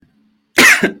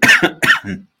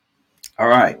All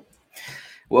right.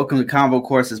 Welcome to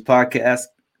Convocourses Podcast.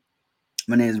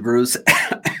 My name is Bruce.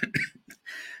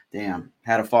 Damn,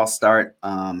 had a false start.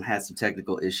 Had some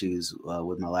technical issues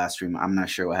with my last stream. I'm not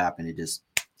sure what happened. It just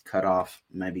cut off,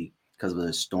 maybe because of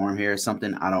the storm here or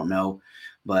something. I don't know.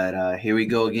 But here we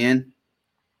go again.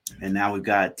 And now we've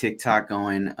got TikTok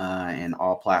going and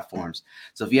all platforms.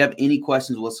 So if you have any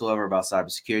questions whatsoever about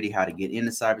cybersecurity, how to get into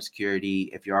cybersecurity,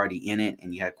 if you're already in it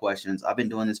and you had questions, I've been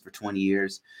doing this for 20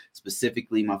 years.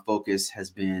 Specifically, my focus has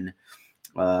been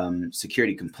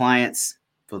security compliance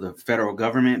for the federal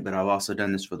government, but I've also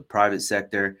done this for the private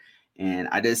sector. And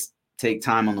I just take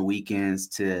time on the weekends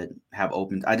to have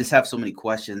open. I just have so many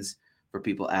questions for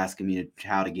people asking me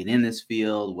how to get in this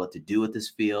field, what to do with this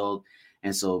field.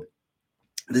 And so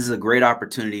this is a great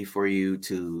opportunity for you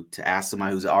to ask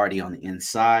somebody who's already on the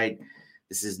inside.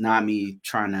 This is not me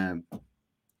trying to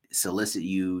solicit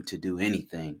you to do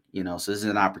anything, so this is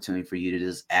an opportunity for you to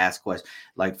just ask questions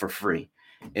like for free.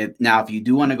 If you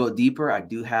do want to go deeper, I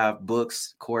do have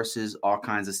books, courses, all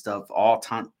kinds of stuff, all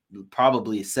time,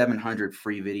 probably 700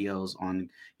 free videos on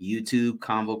YouTube,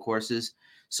 Convocourses.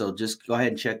 So just go ahead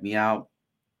and check me out.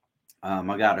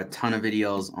 I got a ton of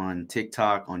videos on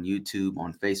TikTok, on YouTube,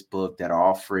 on Facebook that are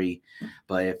all free.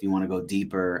 But if you want to go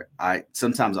deeper,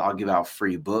 sometimes I'll give out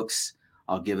free books.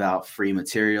 I'll give out free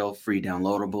material, free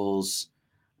downloadables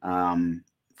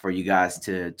for you guys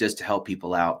to help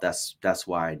people out. That's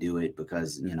why I do it,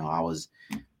 because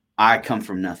I come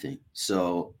from nothing.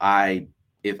 So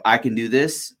if I can do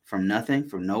this from nothing,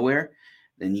 from nowhere,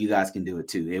 then you guys can do it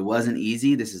too. It wasn't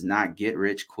easy. This is not get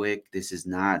rich quick. This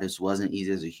wasn't easy.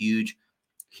 There's a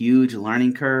huge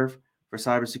learning curve for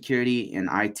cybersecurity and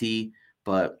IT.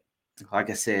 But like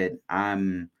I said,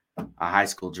 I'm a high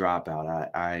school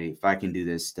dropout. If I can do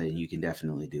this, then you can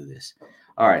definitely do this.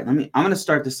 All right, I'm going to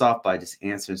start this off by just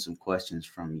answering some questions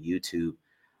from YouTube.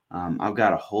 I've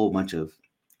got a whole bunch of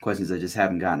questions I just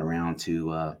haven't gotten around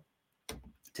to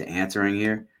answering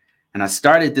here. And I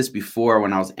started this before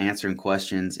when I was answering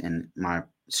questions and my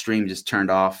stream just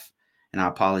turned off, and I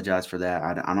apologize for that.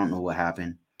 I don't know what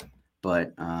happened,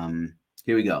 but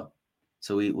here we go.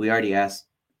 So we already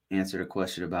answered a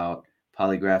question about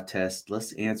polygraph test.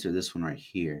 Let's answer this one right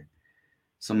here.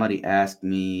 Somebody asked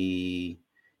me,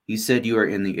 you said you were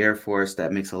in the Air Force.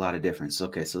 That makes a lot of difference.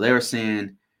 Okay, so they were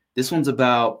saying, this one's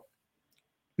about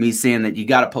me saying that you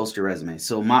got to post your resume.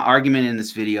 So my argument in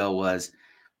this video was,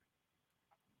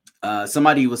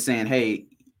 somebody was saying, hey,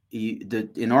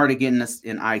 in order to get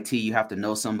in IT, you have to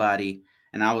know somebody.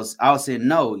 And I was saying,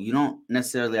 no, you don't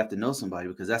necessarily have to know somebody,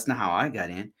 because that's not how I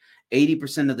got in.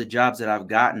 80% of the jobs that I've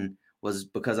gotten was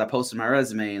because I posted my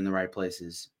resume in the right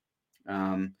places.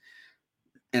 And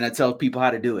I tell people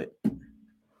how to do it.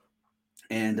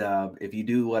 And if you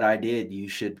do what I did, you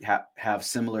should have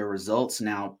similar results.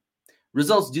 Now,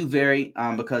 results do vary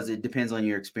because it depends on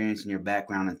your experience and your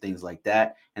background and things like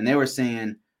that. And they were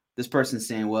saying, this person's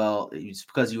saying, well, it's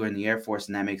because you were in the Air Force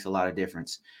and that makes a lot of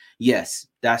difference. Yes,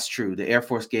 that's true. The Air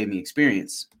Force gave me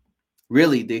experience.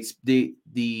 Really,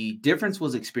 the difference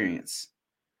was experience.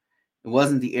 It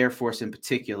wasn't the Air Force in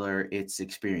particular, it's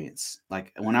experience.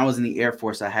 Like when I was in the Air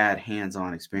Force, I had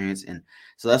hands-on experience. And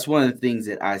so that's one of the things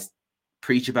that I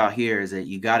preach about here, is that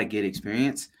you got to get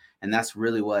experience. And that's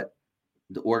really what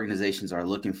the organizations are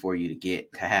looking for you to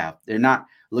have. They're not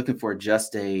looking for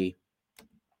just a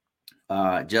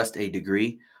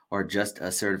degree or just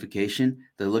a certification.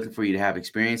 They're looking for you to have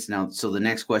experience. Now, so the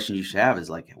next question you should have is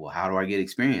like, well, how do I get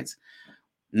experience?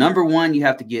 Number one, you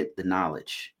have to get the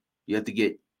knowledge. You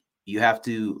have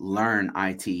to learn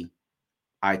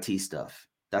IT stuff.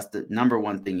 That's the number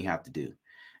one thing you have to do.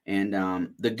 And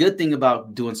the good thing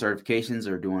about doing certifications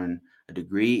or doing a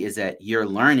degree is that you're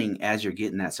learning as you're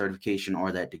getting that certification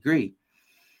or that degree.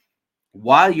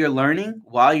 While you're learning,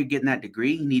 while you're getting that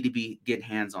degree, you need to be getting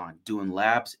hands-on, doing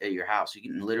labs at your house. You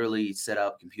can literally set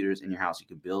up computers in your house. You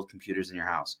can build computers in your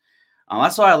house.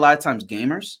 That's why a lot of times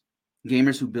gamers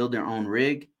who build their own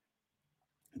rig,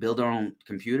 build their own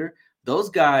computer, those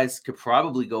guys could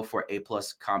probably go for A+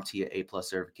 CompTIA A+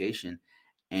 certification,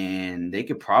 and they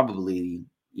could probably,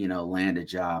 land a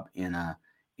job in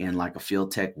like a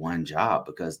Field Tech 1 job,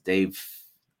 because they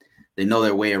know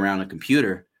their way around a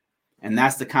computer. And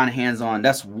that's the kind of hands-on,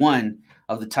 that's one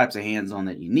of the types of hands-on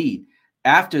that you need.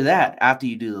 After that, after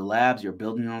you do the labs, you're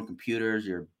building your own computers,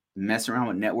 you're messing around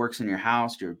with networks in your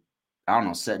house, you're,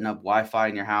 setting up Wi-Fi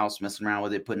in your house, messing around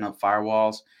with it, putting up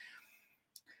firewalls,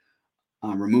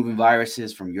 removing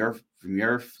viruses from your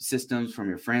systems, from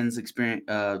your friends' experience,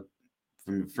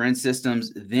 from your friends'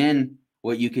 systems. Then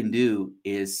what you can do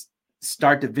is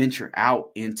start to venture out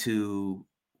into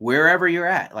wherever you're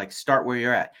at, like start where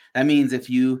you're at. That means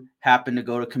if you happen to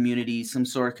go to community, some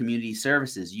sort of community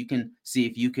services, you can see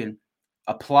if you can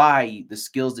apply the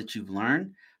skills that you've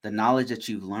learned, the knowledge that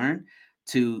you've learned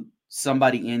to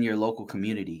somebody in your local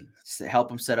community. Help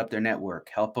them set up their network,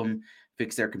 help them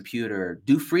fix their computer,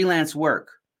 do freelance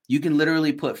work. You can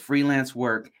literally put freelance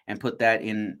work and put that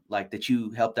in, like that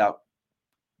you helped out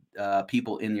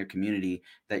people in your community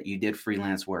that you did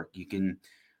freelance work. You can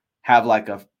have like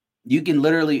you can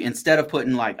literally, instead of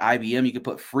putting like IBM, you could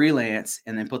put freelance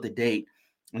and then put the date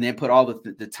and then put all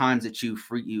the times that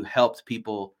you helped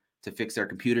people to fix their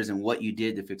computers and what you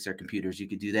did to fix their computers. You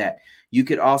could do that. You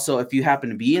could also, if you happen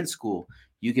to be in school,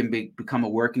 you can become a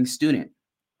working student.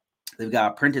 They've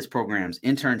got apprentice programs,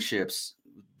 internships.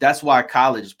 That's why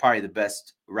college is probably the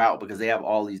best route, because they have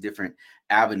all these different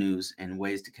avenues and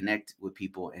ways to connect with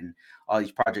people and all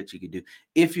these projects you could do.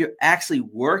 If you're actually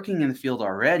working in the field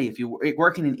already, if you're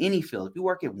working in any field, if you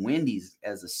work at Wendy's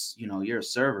as you're a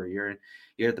server,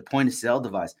 you're at the point of sale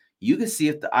device, you can see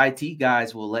if the IT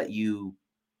guys will let you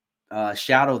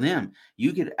shadow them.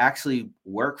 You could actually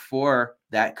work for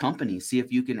that company, see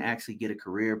if you can actually get a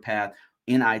career path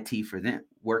in IT for them,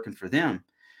 working for them.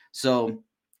 So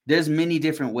there's many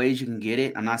different ways you can get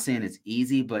it. I'm not saying it's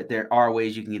easy, but there are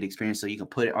ways you can get experience so you can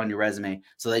put it on your resume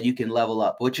so that you can level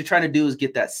up. What you're trying to do is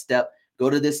get that step, go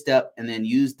to this step, and then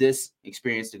use this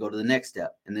experience to go to the next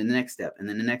step, and then the next step, and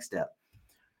then the next step.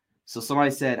 So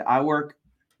somebody said, wait,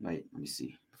 let me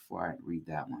see before I read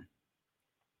that one.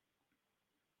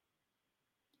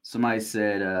 Somebody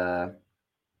said,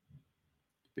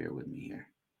 bear with me here.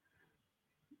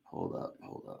 Hold up.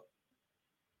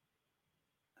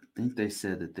 I think they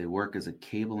said that they work as a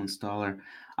cable installer.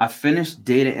 I finished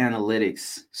data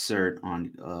analytics cert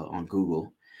on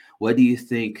Google. What do you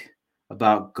think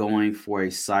about going for a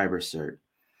cyber cert?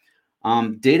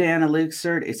 Data analytics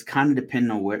cert, it's kind of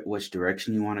depending on which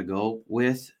direction you want to go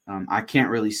with. I can't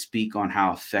really speak on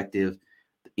how effective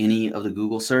any of the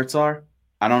Google certs are.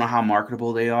 I don't know how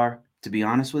marketable they are, to be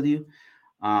honest with you.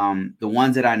 The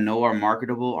ones that I know are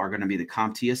marketable are going to be the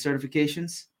CompTIA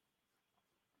certifications,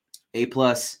 A+,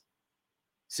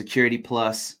 Security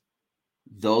Plus.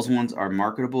 Those ones are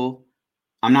marketable.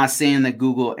 I'm not saying that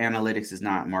Google Analytics is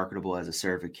not marketable as a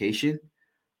certification,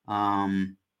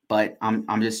 but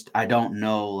I don't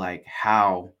know like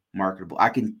how marketable. I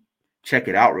can check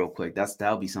it out real quick.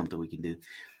 That'll be something we can do.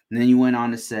 And then you went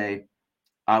on to say,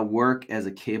 I work as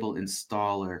a cable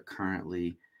installer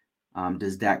currently.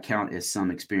 Does that count as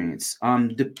some experience?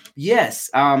 Yes.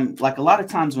 Like a lot of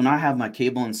times when I have my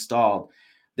cable installed,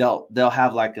 they'll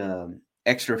have like a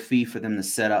extra fee for them to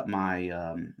set up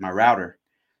my my router.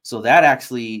 So that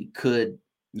actually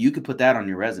you could put that on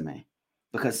your resume,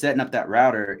 because setting up that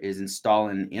router is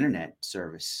installing internet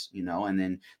service, and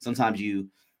then sometimes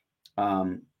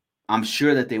I'm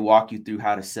sure that they walk you through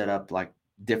how to set up like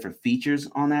different features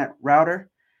on that router.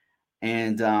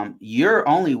 And you're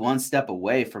only one step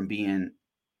away from being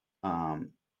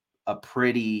a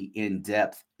pretty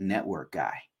in-depth network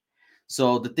guy.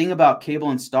 So the thing about cable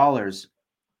installers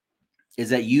is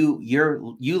that you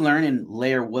learn in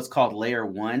what's called layer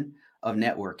 1 of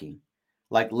networking.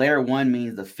 Like layer 1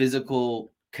 means the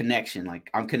physical connection. Like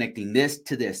I'm connecting this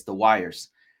to this, the wires.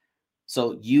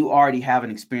 So you already have an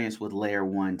experience with layer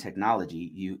 1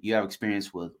 technology. You have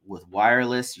experience with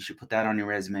wireless. You should put that on your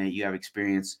resume. You have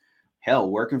experience,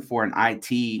 working for an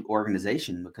IT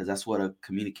organization, because that's what a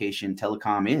communication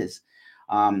telecom is.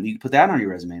 You can put that on your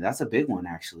resume. That's a big one,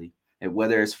 actually.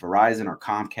 Whether it's Verizon or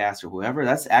Comcast or whoever,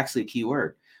 that's actually a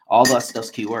keyword. All that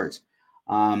stuff's keywords.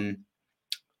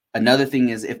 Another thing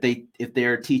is if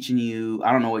they're teaching you,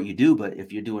 I don't know what you do, but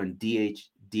if you're doing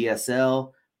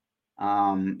DSL,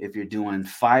 if you're doing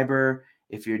fiber,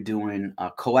 if you're doing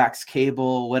a coax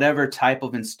cable, whatever type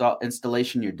of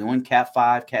installation you're doing, Cat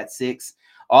 5, Cat 6,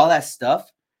 all that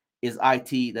stuff is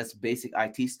IT. That's basic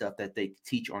IT stuff that they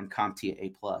teach on CompTIA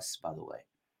A+, by the way.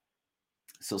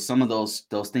 So some of those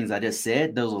things I just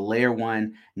said, those are layer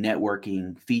 1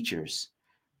 networking features.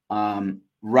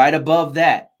 Right above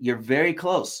that, you're very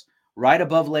close. Right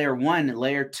above layer 1,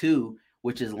 layer 2,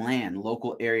 which is LAN,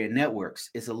 local area networks.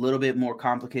 It's a little bit more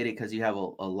complicated because you have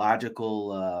a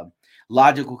logical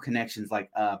connections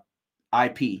like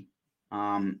IP.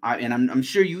 I'm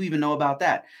sure you even know about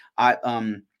that.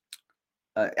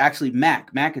 Actually,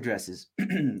 MAC addresses.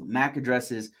 MAC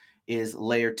addresses is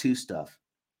layer 2 stuff.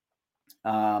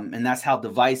 And that's how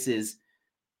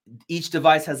each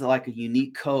device has like a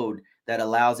unique code that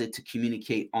allows it to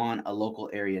communicate on a local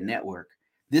area network.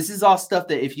 This is all stuff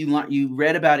that if you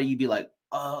read about it, you'd be like,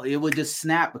 oh, it would just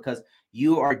snap, because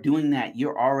you are doing that.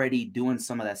 You're already doing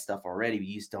some of that stuff already, but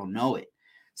you just don't know it.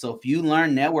 So if you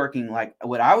learn networking, like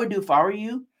what I would do if I were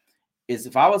you is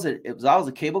if I was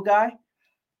a cable guy,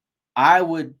 I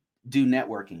would do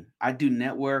networking. I do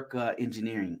network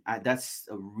engineering. That's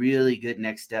a really good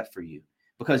next step for you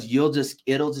because you'll just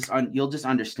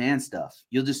understand stuff.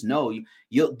 You'll just know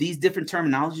you'll these different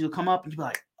terminologies will come up and you'll be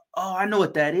like, oh, I know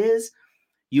what that is.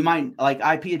 You might like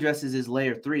IP addresses is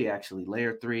layer 3 actually,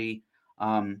 layer 3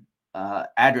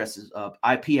 addresses of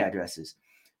IP addresses.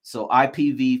 So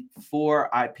IPv4,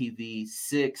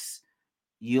 IPv6.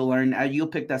 You'll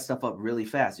pick that stuff up really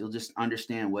fast. You'll just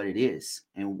understand what it is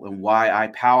and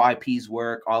why how IPs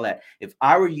work, all that. If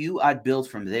I were you, I'd build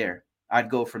from there.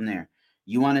 I'd go from there.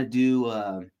 You want to do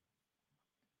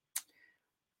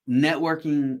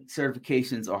networking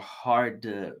certifications are hard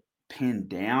to pin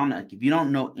down. Like if you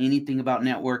don't know anything about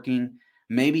networking,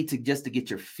 maybe to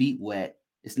get your feet wet,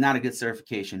 it's not a good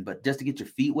certification, but just to get your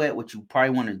feet wet, what you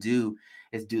probably want to do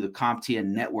is do the CompTIA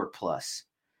Network Plus.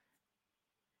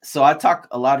 So I talk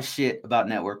a lot of shit about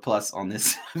Network Plus on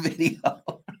this video,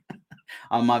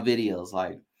 on my videos.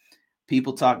 Like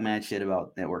people talk mad shit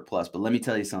about Network Plus, but let me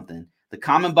tell you something. The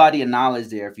common body of knowledge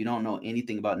there, if you don't know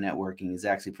anything about networking, is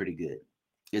actually pretty good.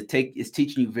 It's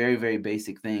teaching you very, very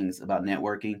basic things about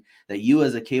networking that you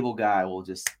as a cable guy you'll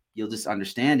just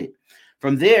understand it.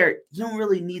 From there, you don't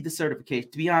really need the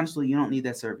certification. To be honest with you, you don't need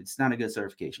that certification. It's not a good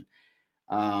certification.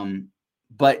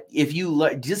 But if you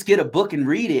just get a book and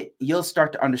read it, you'll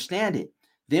start to understand it.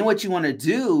 Then what you want to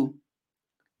do,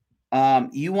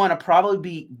 you want to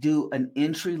probably do an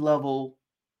entry-level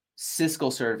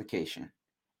Cisco certification.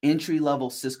 Entry-level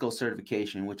Cisco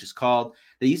certification, which is called,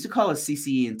 they used to call it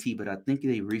CCENT, but I think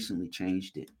they recently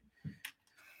changed it.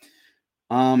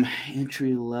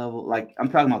 Entry-level, like I'm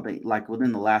talking about like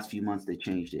within the last few months, they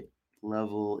changed it.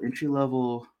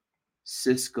 Entry-level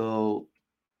Cisco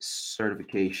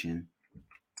certification.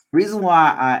 Reason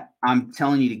why I'm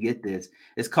telling you to get this,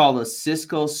 it's called a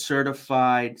Cisco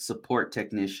Certified Support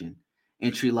Technician,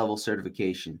 entry-level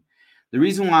certification. The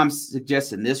reason why I'm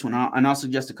suggesting this one, and I'll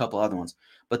suggest a couple other ones,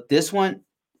 but this one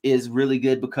is really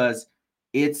good because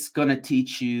it's going to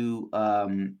teach you,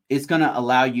 it's going to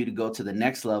allow you to go to the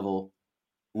next level,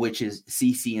 which is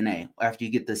CCNA. After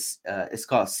you get this, it's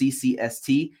called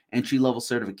CCST, entry-level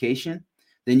certification.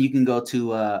 Then you can go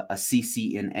to a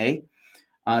CCNA.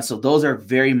 So those are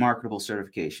very marketable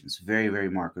certifications, very, very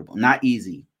marketable. Not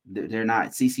easy. They're not.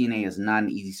 CCNA is not an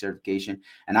easy certification.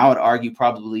 And I would argue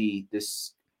probably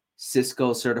this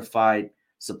Cisco certified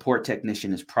support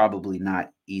technician is probably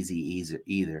not easy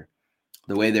either.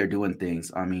 The way they're doing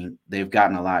things, I mean, they've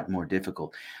gotten a lot more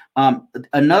difficult.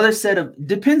 Another set of,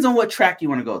 depends on what track you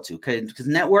want to go to, okay? Because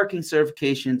networking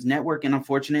certifications, networking,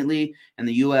 unfortunately, in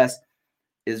the U.S.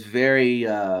 is very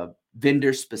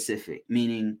vendor specific,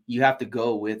 meaning you have to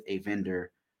go with a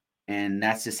vendor, and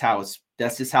that's just how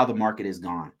the market has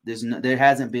gone. There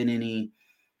hasn't been any,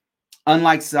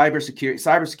 unlike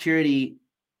cybersecurity.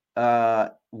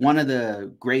 One of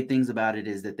the great things about it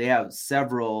is that they have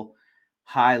several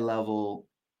high level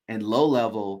and low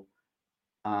level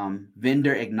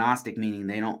vendor agnostic, meaning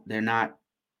they're not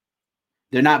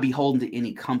beholden to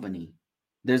any company.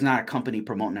 There's not a company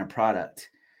promoting their product.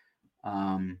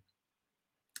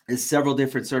 There's several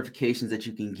different certifications that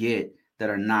you can get that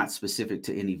are not specific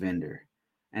to any vendor.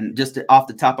 And just off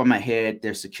the top of my head,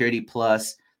 there's Security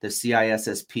Plus, there's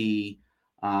CISSP,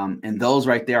 and those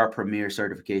right there are premier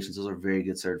certifications. Those are very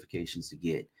good certifications to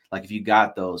get. Like if you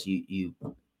got those,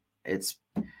 it's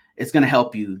going to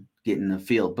help you get in the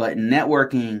field. But in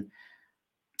networking,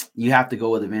 you have to go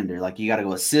with a vendor. Like you got to go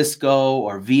with Cisco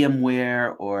or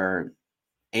VMware or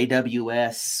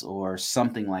AWS or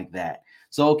something like that.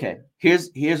 So, okay,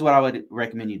 here's what I would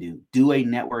recommend you do. Do a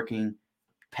networking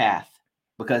path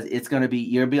because it's going to be,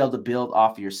 you'll be able to build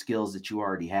off your skills that you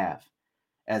already have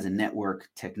as a network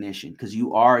technician because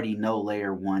you already know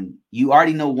layer one. You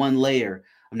already know one layer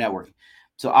of networking.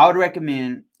 So I would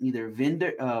recommend either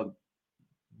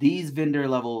these vendor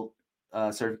level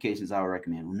certifications I would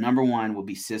recommend. Number one would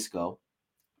be Cisco,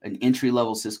 an entry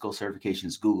level Cisco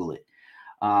certifications. Google it.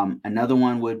 Another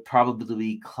one would probably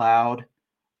be cloud.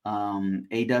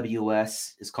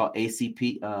 AWS is called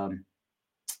ACP. I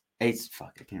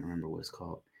can't remember what it's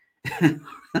called. I'm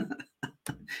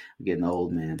getting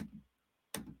old, man.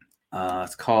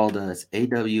 It's called it's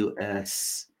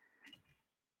AWS.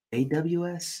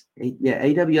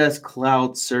 AWS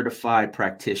Cloud Certified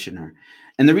Practitioner.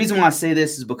 And the reason why I say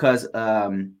this is because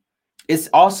it's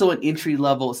also an entry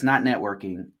level. It's not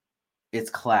networking.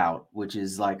 It's cloud, which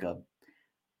is like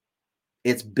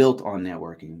it's built on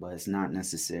networking, but it's not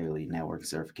necessarily network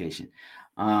certification.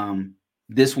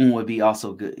 This one would be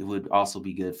also good. It would also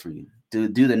be good for you. Do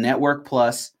the Network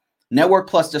Plus Network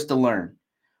Plus just to learn,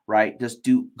 right? Just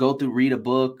go through, read a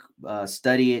book,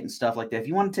 study it and stuff like that. If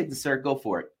you want to take the cert, go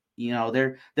for it. You know,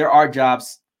 there are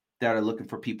jobs that are looking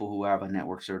for people who have a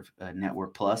Network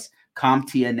Plus,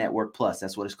 CompTIA Network Plus.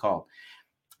 That's what it's called.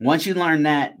 Once you learn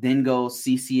that, then go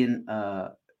CC and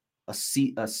a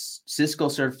Cisco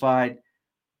certified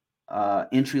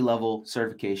entry-level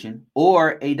certification,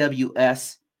 or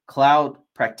AWS Cloud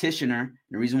Practitioner.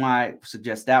 The reason why I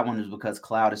suggest that one is because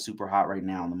cloud is super hot right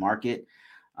now in the market.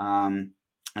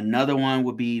 Another one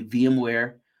would be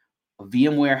VMware.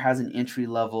 VMware has an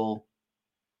entry-level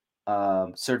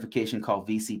certification called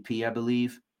VCP, I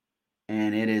believe,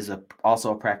 and it is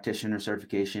also a practitioner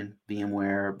certification.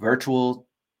 VMware Virtual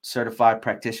Certified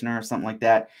Practitioner or something like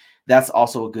that. That's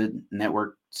also a good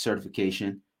network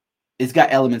certification. It's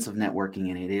got elements of networking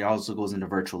in it. It also goes into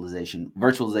virtualization.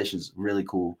 Virtualization is really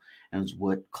cool, and it's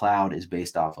what cloud is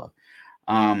based off of.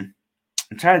 I'm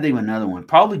trying to think of another one.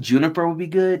 Probably Juniper would be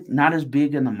good. Not as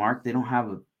big in the market. They don't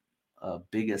have a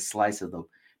biggest slice of the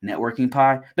networking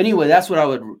pie. But anyway, that's what I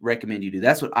would recommend you do.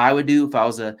 That's what I would do if I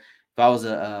was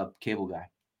a cable guy.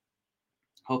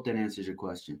 Hope that answers your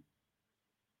question.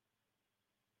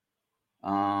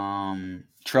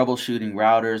 Troubleshooting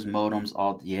routers, modems,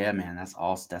 man, that's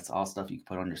all stuff you can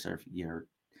put on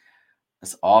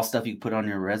that's all stuff you can put on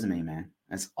your resume, man.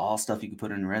 That's all stuff you can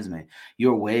put on your resume.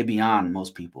 You're way beyond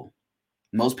most people.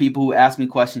 Most people who ask me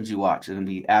questions you watch are going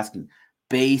to be asking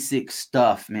basic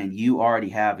stuff, man. You already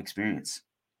have experience.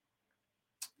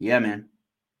 Yeah, man.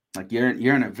 Like you're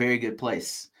in a very good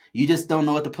place. You just don't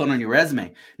know what to put on your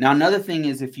resume. Now, another thing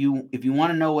is if you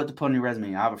want to know what to put on your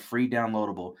resume, I have a free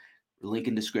downloadable, link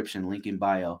in description, link in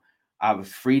bio. I have a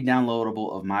free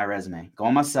downloadable of my resume. Go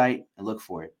on my site and look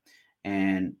for it.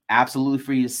 And absolutely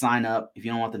free to sign up. If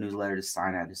you don't want the newsletter to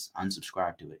sign up, just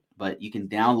unsubscribe to it. But you can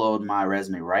download my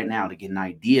resume right now to get an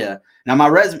idea. Now,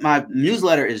 my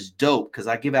newsletter is dope because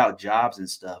I give out jobs and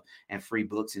stuff and free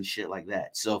books and shit like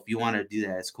that. So if you want to do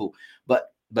that, it's cool.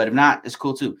 But if not, it's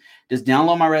cool too. Just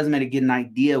download my resume to get an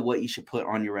idea of what you should put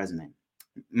on your resume.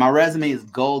 My resume is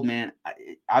gold, man.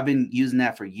 I've been using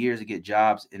that for years to get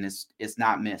jobs, and it's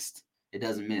not missed. It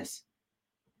doesn't miss.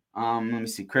 Let me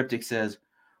see. Cryptic says,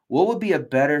 what would be a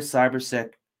better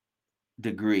cybersec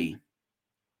degree,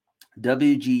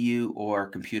 WGU or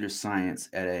computer science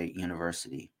at a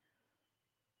university?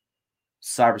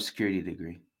 Cybersecurity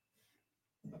degree.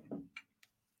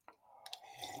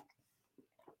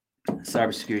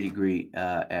 Cybersecurity degree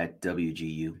at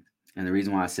WGU. And the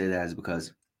reason why I say that is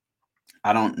because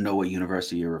I don't know what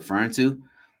university you're referring to,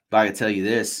 but I can tell you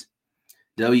this.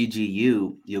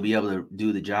 WGU, you'll be able to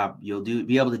do the job. You'll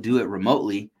be able to do it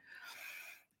remotely.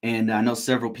 And I know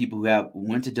several people who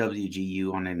went to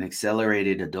WGU on an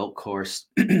accelerated adult course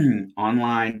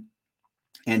online.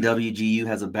 And WGU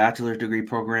has a bachelor's degree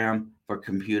program for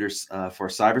computers for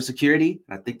cybersecurity.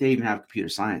 I think they even have computer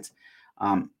science.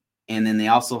 And then they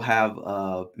also have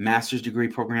master's degree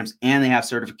programs, and they have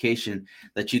certification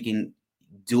that you can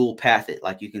dual path it.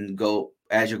 Like you can go,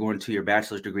 as you're going to your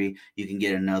bachelor's degree, you can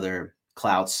get another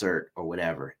cloud cert or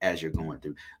whatever as you're going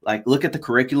through. Like look at the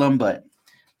curriculum, but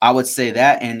I would say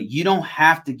that. And you don't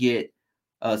have to get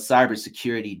a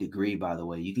cybersecurity degree, by the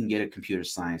way. You can get a computer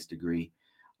science degree.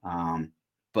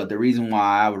 But the reason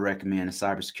why I would recommend a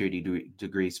cybersecurity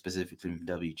degree specifically from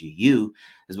WGU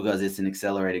is because it's an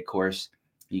accelerated course.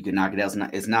 You can knock it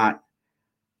out. It's not,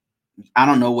 I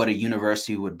don't know what a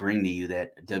university would bring to you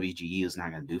that WGU is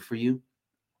not going to do for you.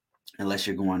 Unless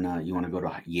you're going, you want to go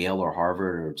to Yale or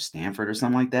Harvard or Stanford or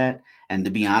something like that. And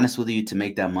to be honest with you, to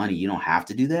make that money, you don't have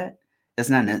to do that. It's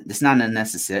not a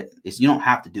necessary. You don't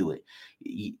have to do it.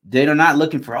 They're not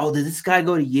looking for, did this guy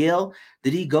go to Yale?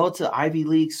 Did he go to Ivy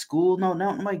League school? No,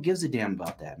 nobody gives a damn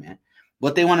about that, man.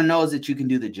 What they want to know is that you can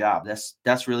do the job.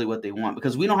 That's really what they want,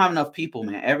 because we don't have enough people,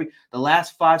 man. The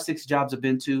last 5-6 jobs I've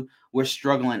been to, we're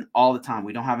struggling all the time.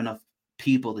 We don't have enough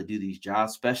people to do these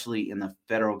jobs, especially in the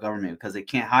federal government, because they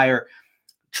can't hire.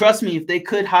 Trust me, if they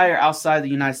could hire outside the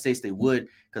United States, they would,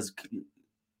 because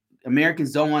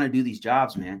Americans don't want to do these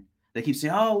jobs, man. They keep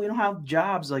saying, we don't have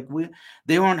jobs. Like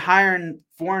they weren't hiring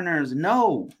foreigners.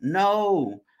 No.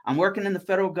 I'm working in the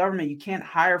federal government. You can't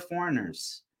hire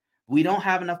foreigners. We don't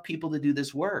have enough people to do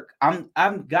this work.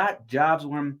 I've got jobs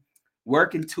where I'm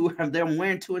working I'm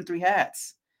wearing 2 and 3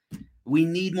 hats. We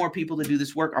need more people to do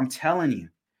this work. I'm telling you.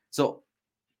 So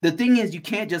the thing is, you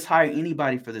can't just hire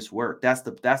anybody for this work. That's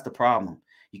the problem.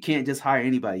 You can't just hire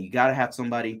anybody. You got to have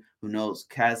somebody who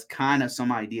has kind of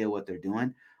some idea what they're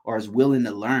doing or is willing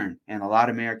to learn. And a lot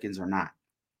of Americans are not.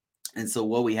 And so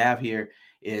what we have here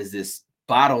is this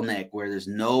bottleneck where there's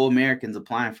no Americans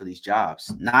applying for these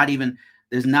jobs. Not even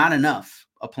there's not enough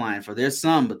applying for. There's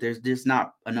some, but there's just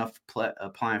not enough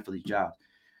applying for these jobs.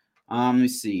 Let me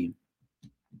see.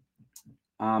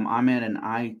 I'm at an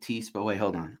IT, but wait,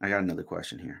 hold on. I got another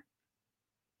question here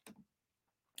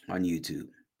on YouTube.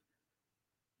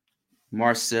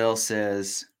 Marcel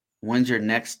says, "When's your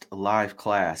next live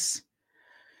class?"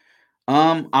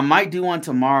 I might do one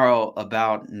tomorrow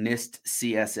about NIST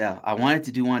CSF. I wanted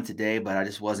to do one today, but I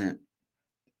just wasn't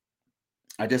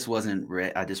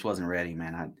ready,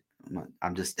 man.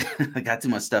 I'm just I got too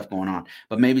much stuff going on.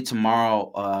 But maybe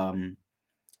tomorrow I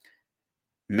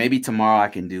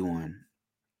can do one.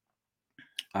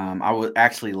 I would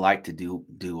actually like to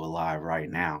do a live right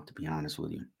now, to be honest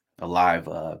with you. A live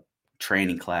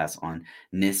training class on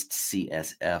NIST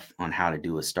CSF on how to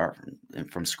do a start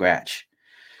from scratch.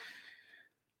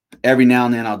 Every now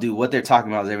and then I'll do what they're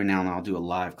talking about. Every now and then I'll do a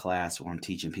live class where I'm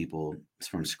teaching people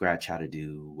from scratch how to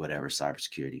do whatever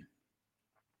cybersecurity.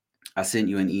 I sent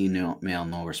you an email,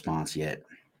 no response yet.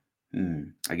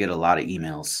 I get a lot of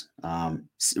emails.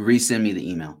 Resend me the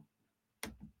email.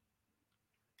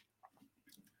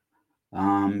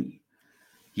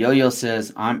 Yo-Yo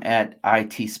says, I'm at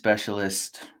IT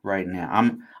specialist right now.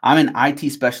 I'm an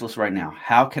IT specialist right now.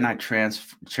 How can I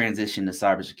transition to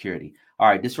cybersecurity? All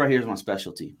right, this right here is my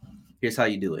specialty. Here's how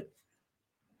you do it.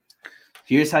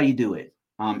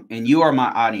 And you are my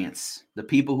audience. The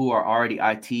people who are already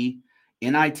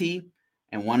in IT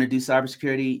and want to do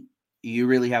cybersecurity, you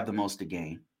really have the most to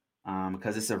gain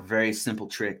because it's a very simple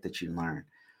trick that you learn.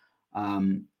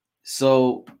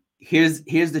 So here's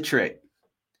the trick.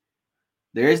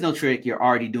 There is no trick. You're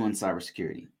already doing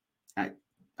cybersecurity. I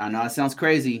know it sounds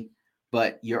crazy,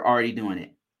 but you're already doing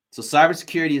it. So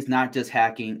cybersecurity is not just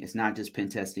hacking. It's not just pen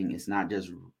testing. It's not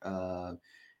just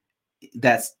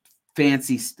that's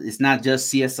fancy. It's not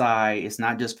just CSI. It's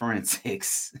not just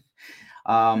forensics.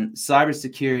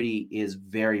 Cybersecurity is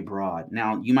very broad.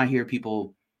 Now, you might hear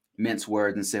people mince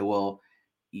words and say, well,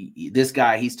 this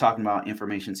guy, he's talking about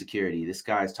information security. This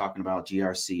guy is talking about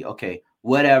GRC. Okay,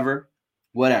 whatever.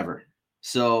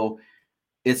 So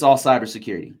it's all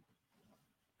cybersecurity.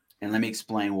 And let me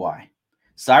explain why.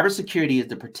 Cybersecurity is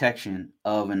the protection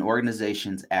of an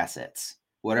organization's assets.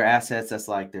 What are assets? That's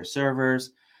like their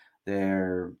servers,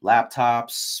 their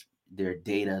laptops, their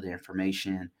data, their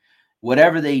information,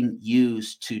 whatever they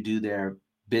use to do their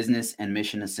business and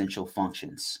mission essential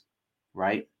functions,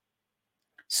 right?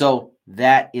 So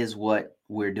that is what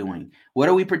we're doing. What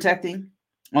are we protecting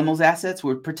on those assets?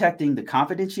 We're protecting the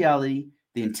confidentiality,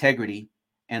 the integrity,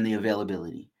 and the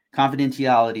availability.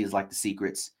 Confidentiality is like the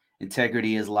secrets.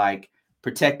 Integrity is like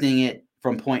protecting it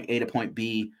from point A to point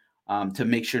B to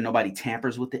make sure nobody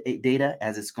tampers with the data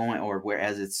as it's going or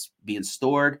as it's being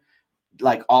stored,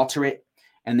 like alter it.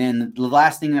 And then the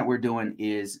last thing that we're doing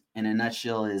is, in a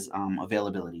nutshell, is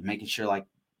availability, making sure like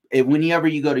whenever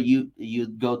you go to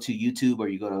YouTube or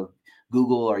you go to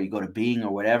Google or you go to Bing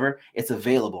or whatever, it's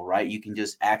available, right? You can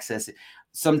just access it.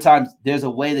 Sometimes there's a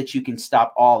way that you can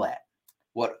stop all that.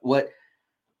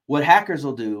 What hackers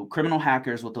will do, criminal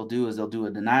hackers, what they'll do is they'll do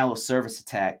a denial of service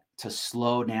attack to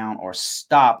slow down or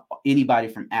stop anybody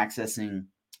from accessing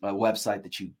a website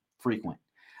that you frequent.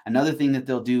 Another thing that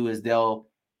they'll do is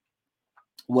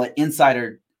what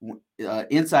inside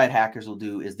hackers will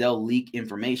do is they'll leak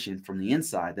information from the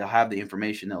inside. They'll have the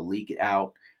information, they'll leak it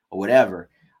out or whatever.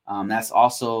 That's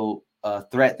also a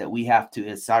threat that we have to,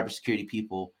 as cybersecurity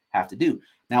people, have to do.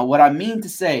 Now, what I mean to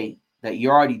say that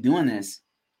you're already doing this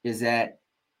is that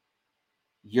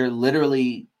you're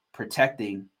literally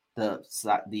protecting the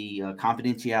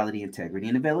confidentiality, integrity,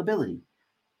 and availability.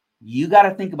 You got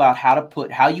to think about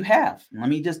how you have. Let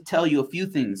me just tell you a few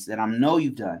things that I know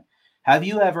you've done. Have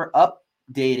you ever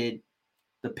updated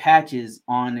the patches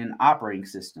on an operating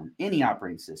system, any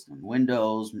operating system,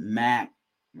 Windows, Mac,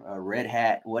 Red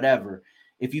Hat, whatever?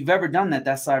 If you've ever done that,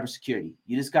 that's cybersecurity.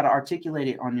 You just got to articulate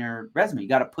it on your resume. You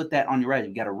got to put that on your resume.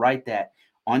 You got to write that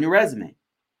on your resume.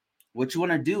 What you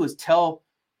want to do is tell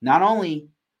not only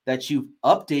that you've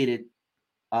updated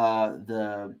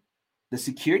the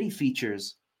security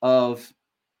features of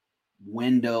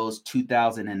Windows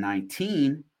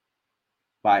 2019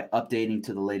 by updating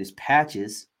to the latest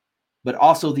patches, but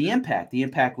also the impact. The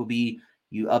impact will be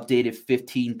you updated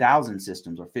 15,000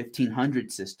 systems or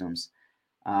 1,500 systems,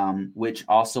 which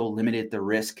also limited the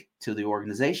risk to the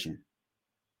organization.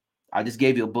 I just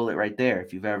gave you a bullet right there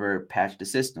if you've ever patched a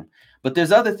system. But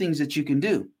there's other things that you can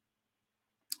do.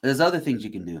 There's other things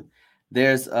you can do.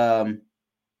 There's other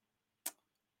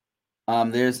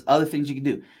things you can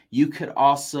do. You could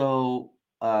also,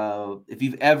 if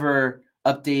you've ever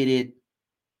updated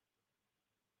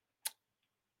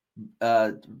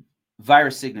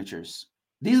virus signatures,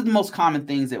 these are the most common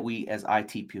things that we as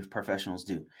IT professionals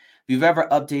do. If you've ever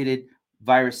updated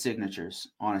virus signatures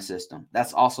on a system,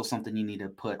 that's also something you need to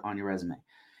put on your resume.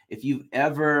 If you've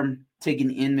ever taken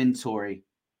inventory,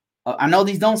 I know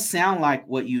these don't sound like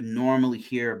what you normally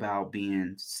hear about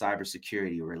being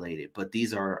cybersecurity related, but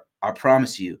these are, I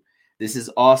promise you, this is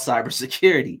all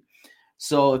cybersecurity.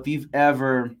 So if you've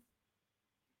ever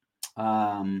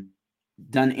done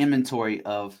inventory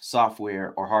of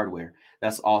software or hardware,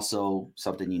 that's also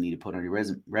something you need to put on your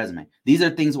resume. These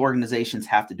are things organizations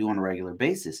have to do on a regular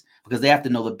basis because they have to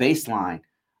know the baseline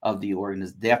of the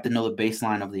organization. They have to know the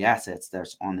baseline of the assets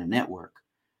that's on their network.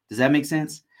 Does that make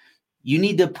sense? You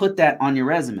need to put that on your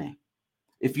resume.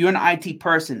 If you're an IT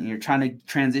person and you're trying to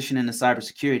transition into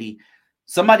cybersecurity,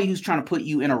 somebody who's trying to put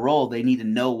you in a role, they need to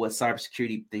know what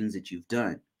cybersecurity things that you've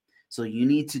done. So you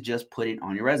need to just put it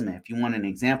on your resume. If you want an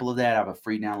example of that, I have a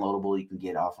free downloadable you can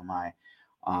get off of my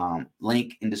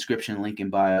link in description, link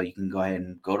in bio. You can go ahead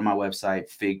and go to my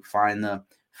website, find the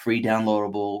free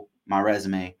downloadable, my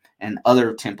resume, and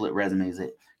other template resumes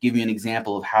that give you an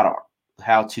example of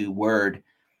how to word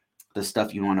the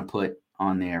stuff you want to put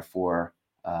on there for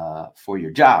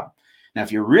your job. Now,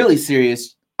 if you're really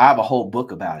serious, I have a whole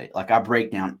book about it. Like I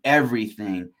break down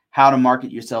everything, how to market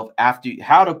yourself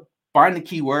how to find the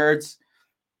keywords,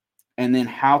 and then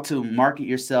how to market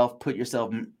yourself,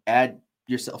 add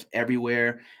yourself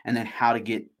everywhere, and then how to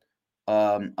get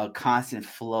a constant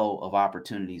flow of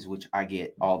opportunities, which I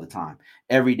get all the time.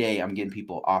 Every day I'm getting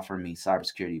people offering me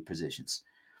cybersecurity positions.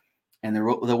 And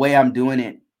the way I'm doing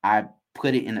it, I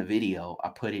put it in a video, I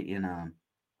put it in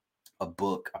a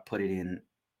book, I put it in,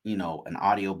 an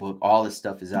audio book. All this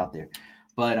stuff is out there.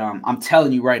 But I'm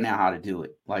telling you right now how to do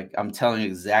it. Like I'm telling you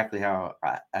exactly how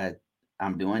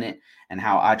I'm doing it and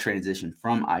how I transition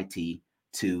from IT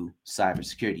to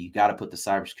cybersecurity. You got to put the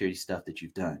cybersecurity stuff that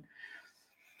you've done.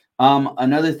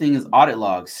 Another thing is audit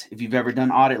logs. If you've ever done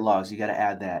audit logs, you got to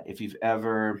add that. If you've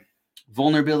ever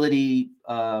vulnerability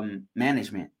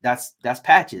management, that's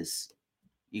patches.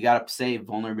 You got to say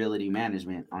vulnerability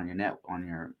management on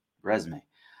your resume.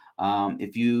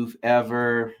 If you've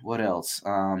ever, what else?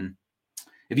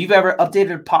 If you've ever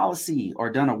updated a policy or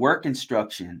done a work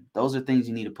instruction, those are things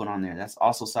you need to put on there. That's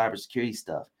also cybersecurity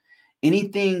stuff.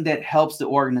 Anything that helps the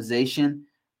organization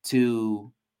to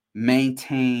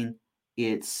maintain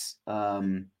its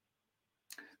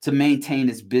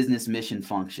business mission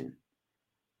function.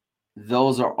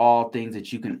 Those are all things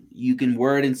that you can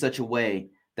word in such a way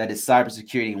that is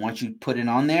cybersecurity. And once you put it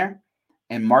on there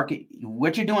and market,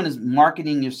 what you're doing is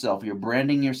marketing yourself. You're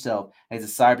branding yourself as a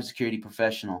cybersecurity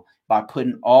professional by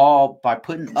putting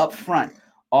up front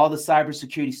all the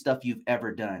cybersecurity stuff you've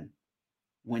ever done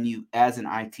as an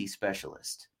IT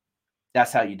specialist.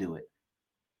 That's how you do it.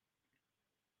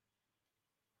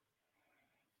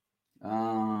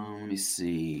 Let me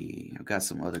see. I've got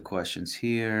some other questions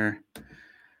here.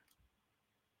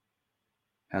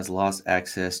 Has lost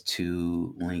access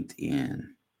to LinkedIn.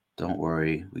 Don't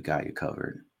worry, we got you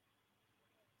covered.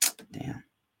 Damn.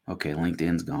 Okay,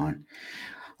 LinkedIn's gone.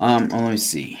 Let me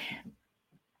see.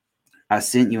 I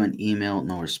sent you an email,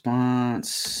 no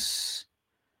response.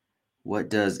 What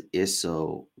does an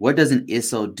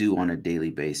ISO do on a daily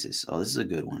basis? Oh, this is a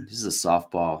good one. This is a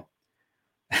softball.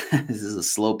 This is a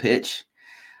slow pitch.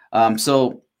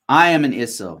 So I am an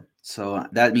ISO. So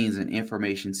that means an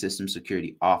Information System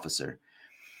Security Officer.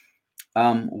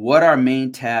 What our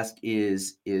main task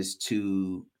is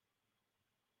to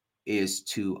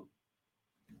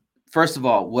first of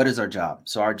all, what is our job?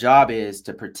 So our job is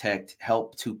to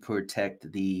help to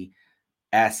protect the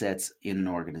assets in an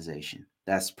organization.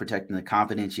 That's protecting the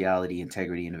confidentiality,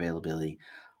 integrity, and availability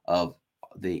of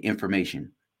the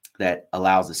information that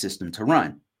allows the system to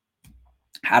run.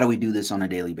 How do we do this on a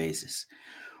daily basis?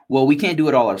 Well, we can't do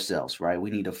it all ourselves, right? We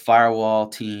need a firewall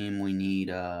team. We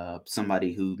need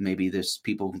somebody who there's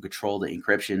people who control the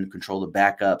encryption, control the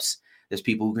backups. There's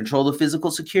people who control the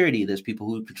physical security. There's people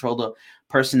who control the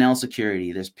personnel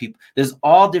security. There's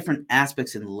all different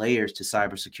aspects and layers to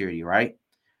cybersecurity, right?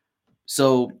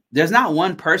 So there's not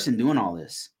one person doing all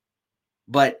this,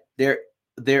 but there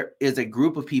is a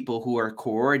group of people who are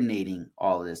coordinating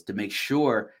all of this to make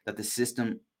sure that the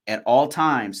system at all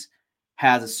times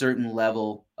has a certain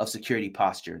level of security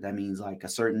posture. That means like a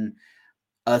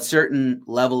certain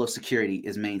level of security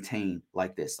is maintained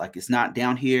like this. Like it's not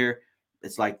down here,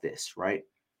 it's like this, right?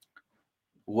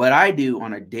 What I do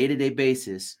on a day-to-day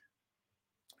basis,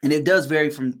 and it does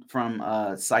vary from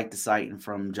site to site and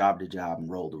from job to job and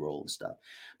role to role and stuff.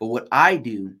 But what I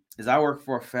do is I work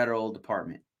for a federal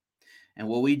department. And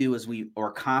what we do is we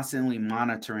are constantly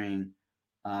monitoring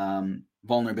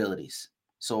vulnerabilities.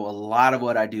 So a lot of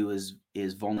what I do is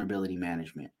is vulnerability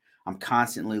management. I'm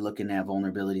constantly looking at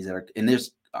vulnerabilities and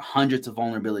there's hundreds of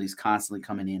vulnerabilities constantly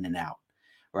coming in and out,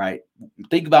 right?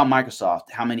 Think about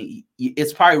Microsoft. How many?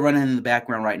 It's probably running in the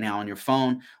background right now on your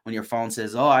phone when your phone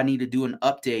says, "Oh, I need to do an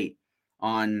update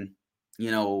on,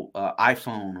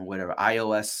 iPhone or whatever.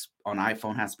 iOS on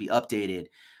iPhone has to be updated."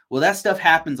 Well, that stuff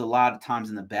happens a lot of times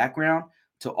in the background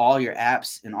to all your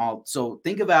apps and all. So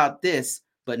think about this,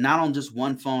 but not on just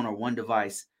one phone or one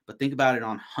device, but think about it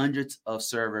on hundreds of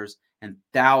servers and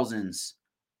thousands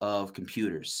of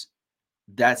computers.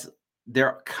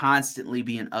 They're constantly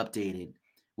being updated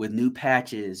with new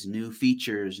patches, new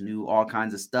features, new all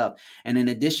kinds of stuff. And in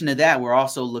addition to that, we're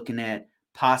also looking at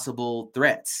possible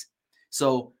threats.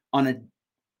 So on a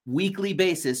weekly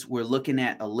basis, we're looking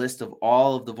at a list of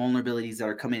all of the vulnerabilities that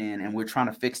are coming in, and we're trying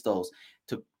to fix those.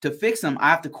 To fix them, I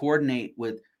have to coordinate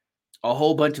with a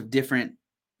whole bunch of different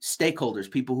stakeholders,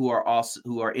 people who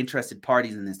are interested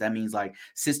parties in this. That means like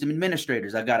system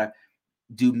administrators. I've got to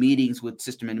do meetings with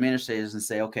system administrators and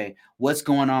say, okay, what's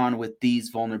going on with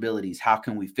these vulnerabilities? How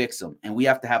can we fix them? And we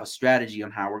have to have a strategy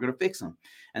on how we're going to fix them.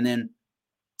 And then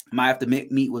I might have to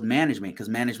meet with management because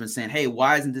management's saying, hey,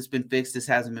 why hasn't this been fixed? This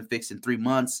hasn't been fixed in 3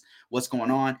 months. What's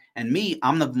going on? And me,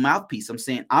 I'm the mouthpiece. I'm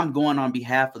saying, I'm going on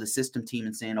behalf of the system team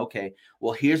and saying, okay,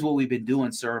 well, here's what we've been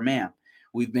doing, sir, ma'am.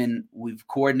 We've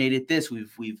coordinated this.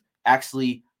 We've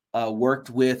actually worked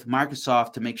with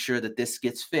Microsoft to make sure that this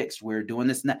gets fixed. We're doing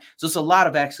this and that. So it's a lot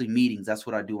of actually meetings. That's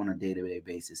what I do on a day-to-day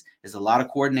basis. It's a lot of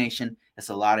coordination. It's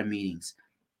a lot of meetings.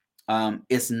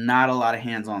 It's not a lot of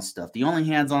hands-on stuff. The only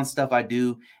hands-on stuff I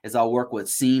do is I'll work with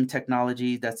SIEM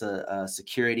technology. That's a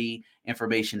security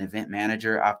information event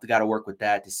manager. I've got to work with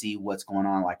that to see what's going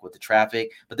on, like with the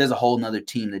traffic. But there's a whole nother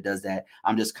team that does that.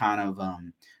 I'm just kind of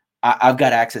I've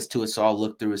got access to it, so I'll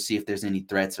look through and see if there's any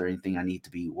threats or anything I need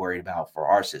to be worried about for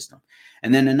our system.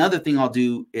 And then another thing I'll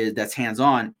do is that's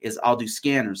hands-on is I'll do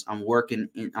scanners. I'm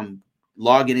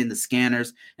logging in the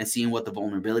scanners and seeing what the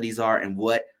vulnerabilities are and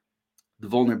what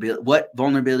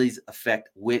vulnerabilities affect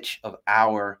which of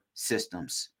our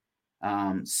systems,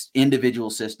 individual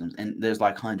systems, and there's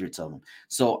like hundreds of them.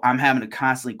 So I'm having to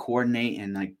constantly coordinate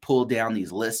and like pull down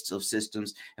these lists of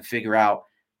systems and figure out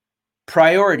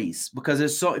priorities, because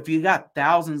if you got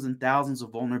thousands and thousands of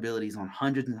vulnerabilities on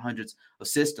hundreds and hundreds of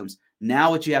systems, now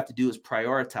what you have to do is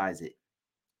prioritize it,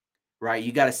 right?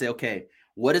 You got to say, okay,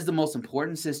 what is the most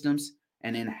important systems,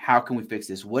 and then how can we fix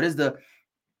this? Where are the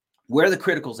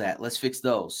criticals at? Let's fix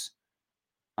those.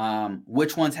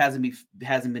 Which ones hasn't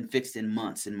been fixed in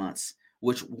months and months?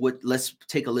 Let's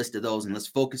take a list of those and let's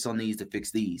focus on these to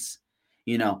fix these.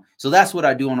 So that's what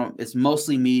I do it's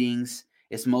mostly meetings.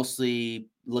 It's mostly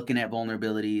looking at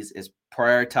vulnerabilities. It's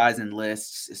prioritizing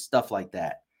lists. It's stuff like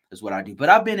that is what I do. But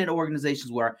I've been in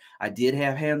organizations where I did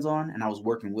have hands-on and I was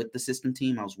working with the system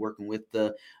team. I was working with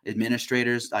the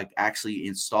administrators, like actually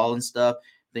installing stuff,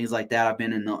 things like that. I've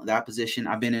been in that position.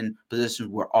 I've been in positions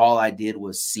where all I did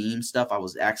was SIEM stuff. I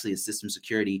was actually a system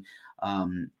security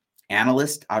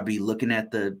analyst. I'd be looking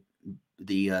at the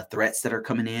threats that are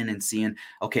coming in and seeing,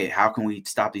 okay, how can we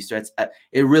stop these threats?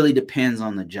 It really depends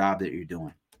on the job that you're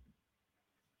doing.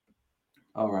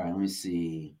 All right, let me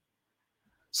see.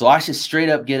 So I should straight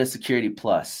up get a Security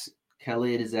Plus.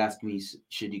 Khalid is asking me,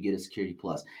 should you get a Security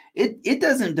Plus? It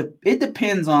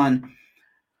depends on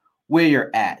where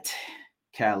you're at,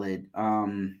 Khalid.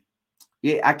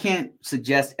 Yeah, I can't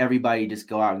suggest everybody just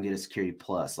go out and get a Security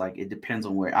Plus. Like, it depends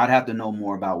on where. I'd have to know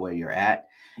more about where you're at.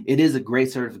 It is a great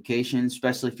certification,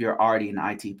 especially if you're already an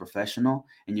IT professional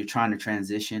and you're trying to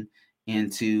transition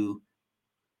into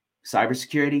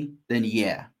cybersecurity. Then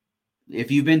yeah, if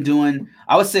you've been doing,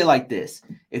 I would say like this: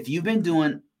 if you've been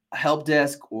doing help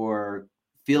desk or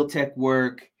field tech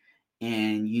work,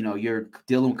 and you're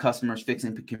dealing with customers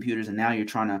fixing computers, and now you're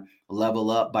trying to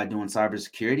level up by doing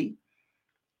cybersecurity,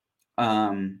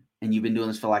 and you've been doing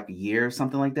this for like a year or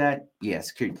something like that, yeah,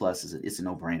 Security Plus it's a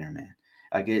no-brainer, man.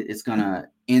 Like it's gonna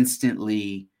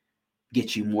instantly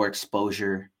get you more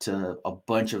exposure to a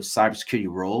bunch of cybersecurity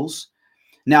roles.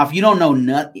 Now, if you don't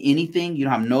know anything, you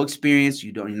don't have no experience,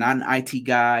 you're not an IT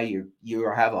guy,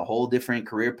 you have a whole different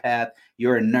career path,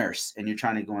 you're a nurse and you're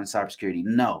trying to go in cybersecurity,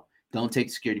 no, don't take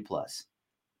Security Plus.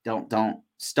 Don't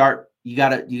start. You're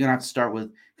gonna have to start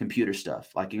with computer stuff.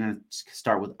 Like, you're gonna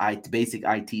start with basic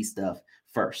IT stuff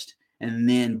first, and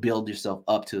then build yourself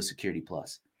up to a Security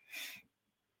Plus.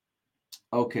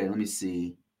 Okay, let me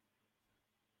see.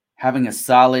 Having a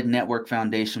solid network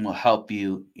foundation will help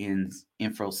you in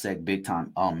InfoSec big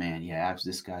time. Oh man, yeah, actually,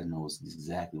 this guy knows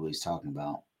exactly what he's talking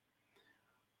about.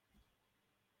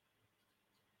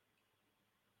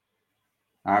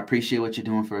 I appreciate what you're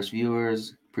doing for us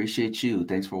viewers. Appreciate you.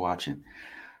 Thanks for watching.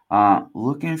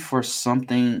 Looking for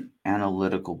something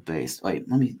analytical based. Wait,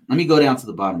 let me go down to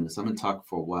the bottom of this. I've been talking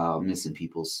for a while, I'm missing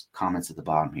people's comments at the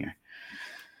bottom here.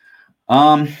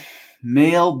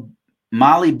 Male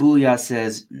Molly Booyah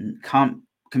says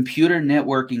computer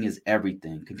networking is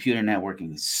everything. Computer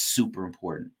networking is super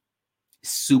important,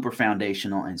 super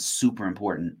foundational, and super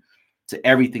important to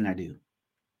everything I do.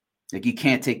 Like, you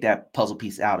can't take that puzzle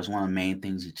piece out. It's one of the main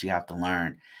things that you have to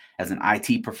learn as an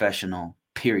IT professional,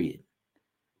 period,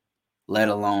 let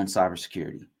alone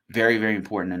cybersecurity. Very, very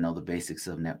important to know the basics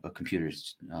of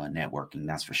computers networking.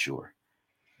 That's for sure.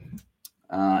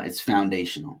 It's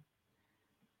foundational.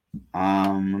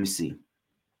 Let me see.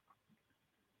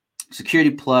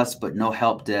 Security plus, but no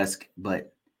help desk,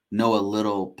 but know a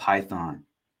little Python.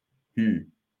 Is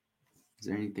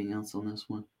there anything else on this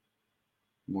one?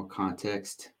 More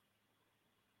context.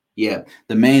 Yeah,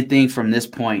 the main thing from this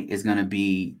point is going to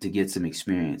be to get some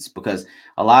experience, because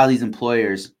a lot of these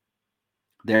employers,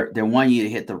 they want you to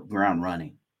hit the ground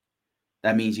running.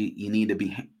 That means you need to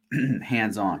be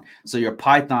hands-on. So your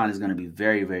Python is going to be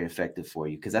very, very effective for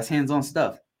you, because that's hands-on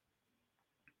stuff.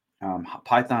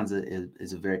 Python's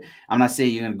is a very, I'm not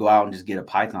saying you're going to go out and just get a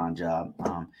Python job,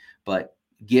 but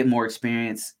get more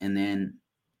experience, and then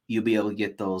you'll be able to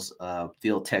get those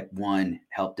Field Tech 1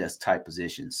 help desk type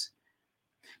positions.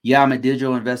 Yeah, I'm a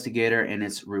digital investigator, and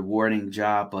it's a rewarding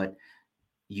job, but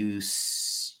you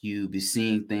be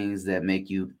seeing things that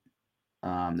make you,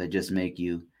 that just make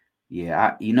you,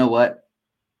 yeah, you know what?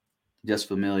 Just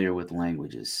familiar with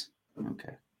languages.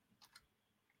 Okay.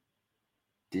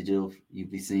 Digital, you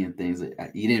be seeing things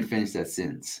that you didn't finish that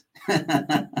sentence.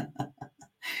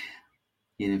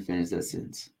 You didn't finish that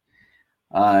sentence.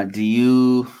 Do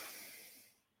you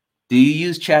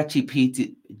use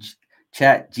ChatGPT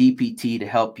to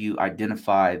help you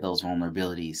identify those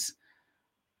vulnerabilities?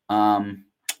 Not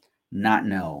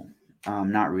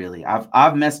really.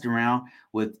 I've messed around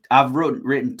with. I've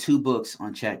written 2 books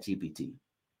on ChatGPT,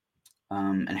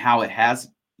 and how it has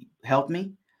helped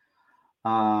me.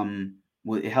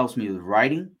 It helps me with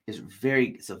writing. It's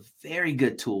a very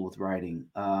good tool with writing.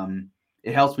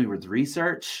 It helps me with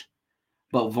research,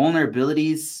 but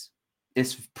vulnerabilities,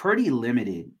 it's pretty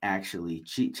limited, actually.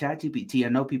 ChatGPT, I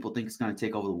know people think it's going to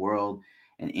take over the world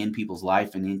and end people's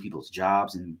life and end people's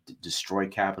jobs and destroy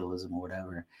capitalism or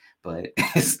whatever, but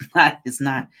it's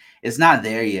not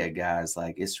there yet, guys.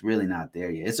 Like, it's really not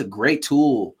there yet. It's a great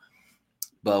tool,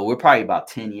 but we're probably about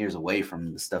 10 years away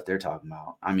from the stuff they're talking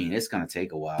about. I mean, it's going to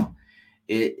take a while.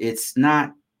 It's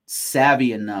not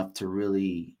savvy enough to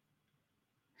really.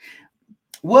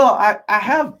 Well, I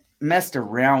have messed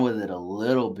around with it a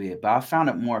little bit, but I found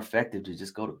it more effective to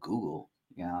just go to Google.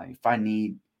 You know, if I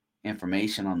need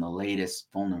information on the latest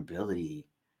vulnerability,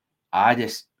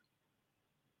 it's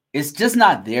just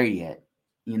not there yet.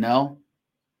 You know,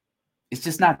 it's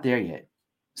just not there yet.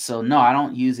 So no, I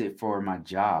don't use it for my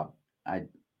job.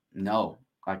 No,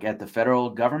 like at the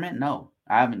federal government, no,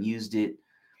 I haven't used it.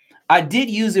 I did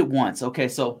use it once. Okay,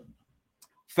 so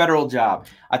federal job.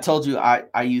 I told you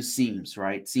I use Seams,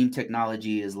 right? Seam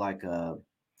Technology is like a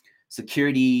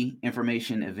security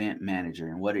information event manager.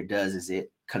 And what it does is it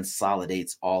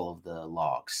consolidates all of the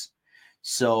logs.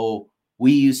 So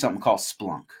we use something called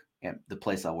Splunk at the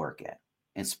place I work at.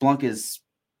 And Splunk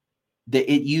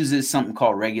it uses something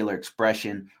called regular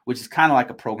expression, which is kind of like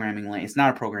a programming language. It's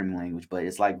not a programming language, but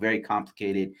it's like very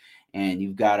complicated, and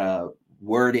you've got to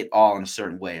word it all in a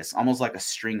certain way. It's almost like a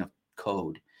string of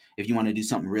code if you want to do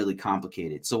something really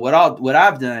complicated. So what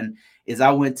I've done is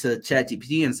I went to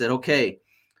ChatGPT and said, okay,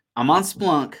 I'm on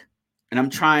Splunk and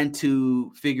I'm trying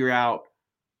to figure out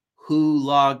who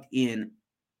logged in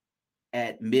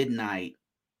at midnight.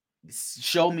 I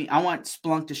want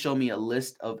Splunk to show me a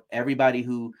list of everybody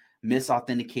who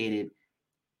misauthenticated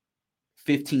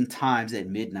 15 times at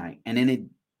midnight. And then it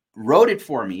wrote it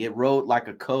for me. It wrote like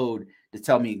a code to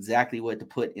tell me exactly what to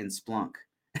put in Splunk.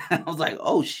 I was like,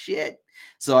 oh shit.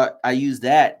 So I used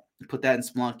that, put that in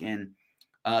Splunk, and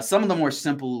some of the more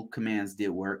simple commands did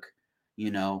work,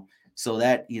 so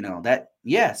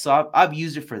so I've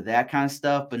used it for that kind of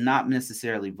stuff, but not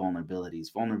necessarily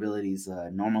vulnerabilities.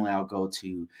 Normally I'll go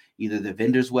to either the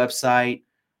vendor's website,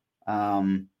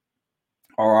 or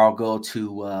I'll go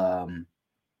to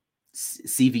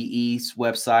CVE's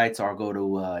websites, or I'll go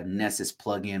to Nessus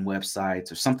plugin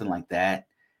websites or something like that,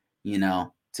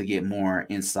 to get more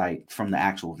insight from the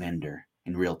actual vendor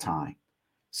in real time.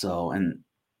 So, and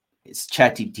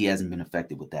ChatGPT hasn't been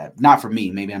effective with that. Not for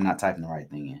me. Maybe I'm not typing the right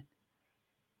thing in.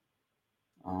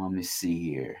 Let me see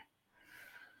here.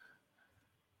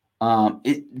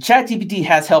 ChatGPT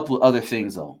has helped with other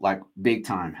things, though, like big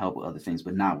time help with other things,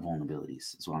 but not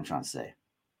vulnerabilities. Is what I'm trying to say.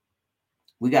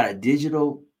 We got a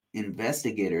digital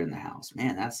investigator in the house.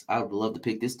 Man, I would love to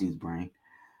pick this dude's brain.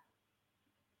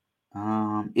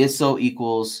 ISO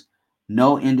equals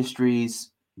know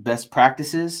industries best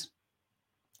practices,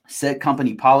 set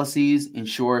company policies,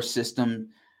 ensure system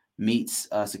meets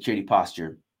security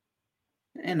posture.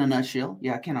 In a nutshell,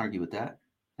 yeah, I can't argue with that.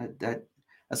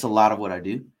 That's a lot of what I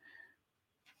do.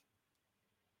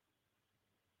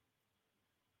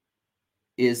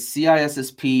 Is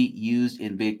CISSP used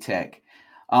in big tech?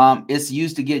 It's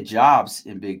used to get jobs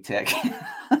in big tech.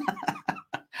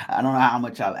 I don't know how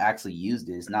much I've actually used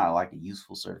it. It's not like a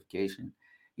useful certification.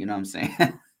 You know what I'm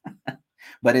saying?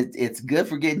 But it's good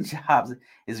for getting jobs.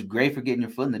 It's great for getting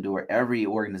your foot in the door. Every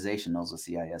organization knows what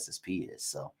CISSP is.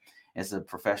 So it's a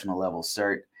professional level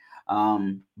cert.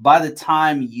 By the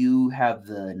time you have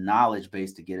the knowledge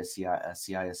base to get a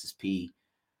CISSP,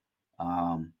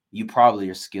 you probably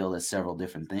are skilled at several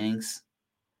different things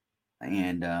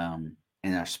and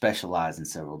are specialized in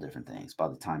several different things by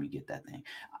the time you get that thing.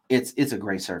 It's a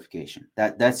great certification.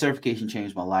 That certification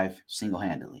changed my life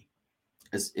single-handedly.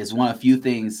 It's one of the few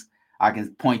things I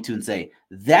can point to and say,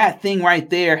 that thing right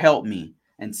there helped me.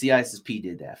 And CISSP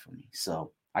did that for me.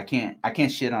 So I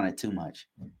can't shit on it too much.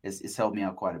 It's helped me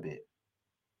out quite a bit.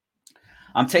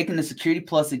 I'm taking the Security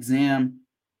Plus exam.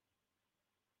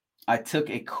 I took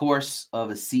a course of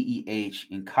a CEH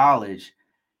in college.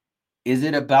 Is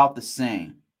it about the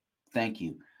same? Thank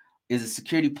you. Is a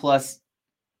Security Plus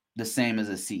the same as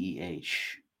a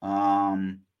CEH?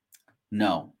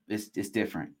 No, it's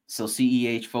different. So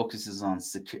CEH focuses on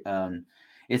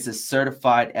it's a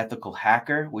certified ethical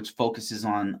hacker, which focuses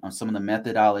on some of the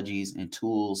methodologies and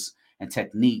tools and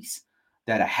techniques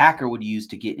that a hacker would use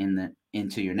to get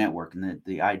into your network. And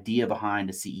the idea behind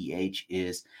a CEH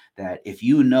is that if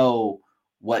you know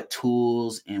what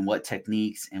tools and what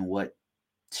techniques and what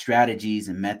strategies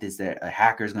and methods that a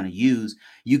hacker is going to use,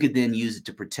 you could then use it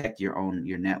to protect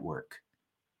your network.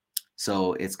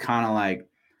 So it's kind of like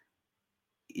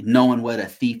knowing what a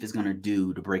thief is going to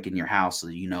do to break in your house. So,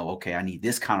 okay, I need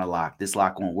this kind of lock. This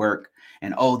lock won't work.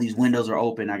 And, these windows are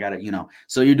open. I got to,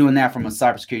 so you're doing that from a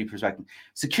cybersecurity perspective.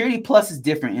 Security Plus is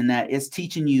different in that it's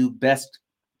teaching you best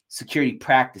security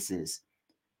practices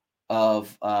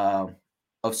of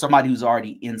somebody who's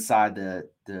already inside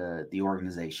the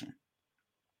organization.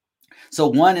 So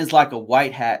one is like a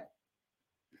white hat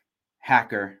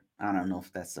hacker. I don't know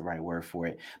if that's the right word for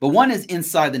it, but one is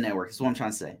inside the network. That's what I'm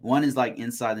trying to say. One is like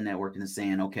inside the network and is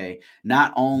saying, okay,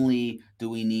 not only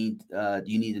do we need,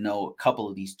 you need to know a couple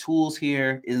of these tools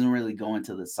here. It isn't really going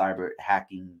to the cyber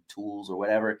hacking tools or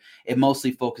whatever. It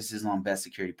mostly focuses on best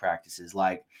security practices,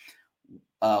 like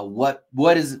what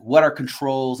are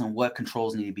controls and what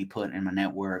controls need to be put in my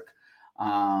network.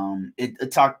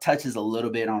 It touches a little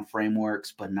bit on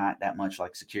frameworks, but not that much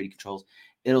like security controls.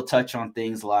 It'll touch on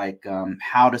things like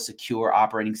how to secure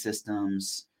operating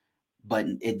systems, but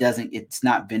it's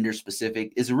not vendor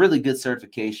specific. It's a really good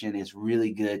certification. It's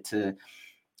really good to,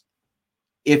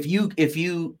 if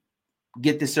you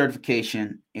get this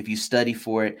certification, if you study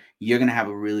for it, you're going to have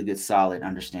a really good, solid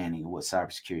understanding of what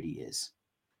cybersecurity is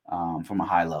from a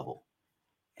high level.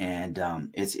 And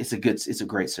it's a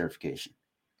great certification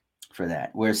for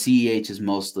that, where CEH is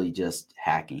mostly just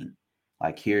hacking.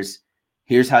 Like here's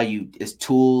how it's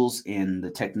tools and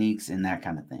the techniques and that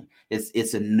kind of thing.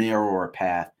 It's a narrower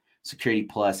path. Security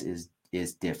Plus is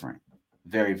different.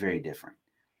 Very, very different.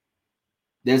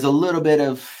 There's a little bit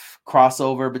of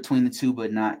crossover between the two,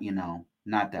 but not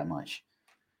that much.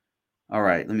 All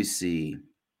right, let me see.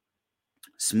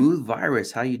 Smooth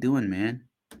Virus, how you doing, man?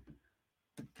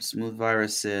 Smooth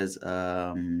Virus says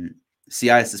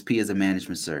CISSP is a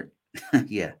management cert.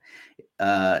 Yeah.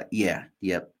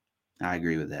 Yep. I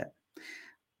agree with that.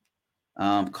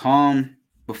 Calm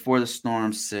Before the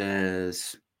Storm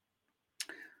says,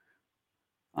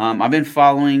 I've been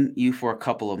following you for a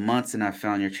couple of months and I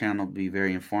found your channel to be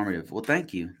very informative. Well,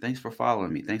 thank you. Thanks for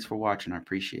following me. Thanks for watching. I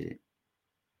appreciate it.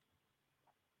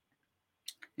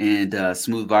 And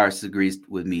Smooth Virus agrees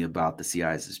with me about the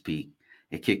CISSP.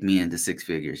 It kicked me into six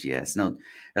figures. Yes, that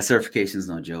certification is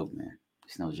no joke, man.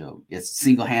 It's no joke. It's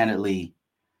single-handedly.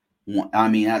 I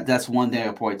mean, that's one thing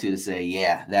I point to say,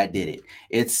 yeah, that did it.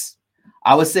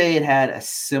 I would say it had a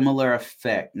similar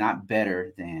effect, not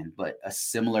better than, but a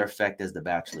similar effect as the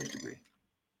bachelor's degree.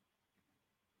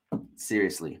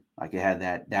 Seriously, like it had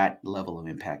that level of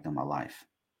impact on my life.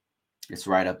 It's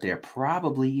right up there,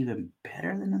 probably even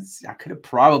better than this. I could have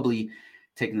probably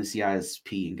taken the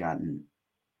CISP and gotten.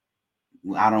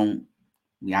 I don't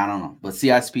know, but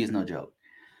CISP is no joke.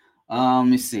 Let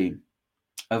me see.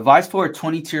 Advice for a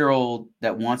 22-year-old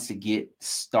that wants to get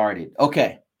started.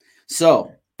 Okay,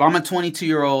 so I'm a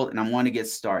 22-year-old and I want to get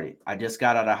started, I just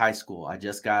got out of high school.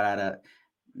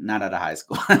 Not out of high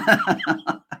school.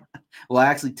 Well,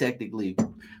 actually, technically,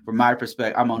 from my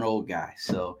perspective, I'm an old guy.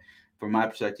 So from my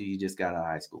perspective, you just got out of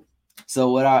high school.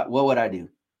 So what would I do?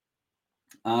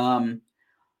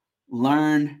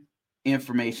 Learn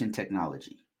information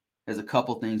technology. There's a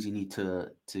couple things you need to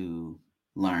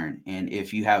learn. And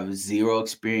if you have zero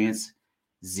experience,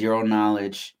 zero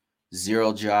knowledge,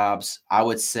 zero jobs, I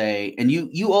would say, and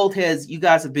you old heads, you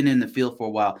guys have been in the field for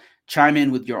a while, chime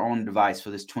in with your own advice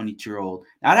for this 22-year-old.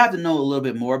 I'd have to know a little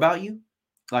bit more about you.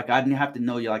 Like I'd have to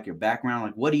know your background.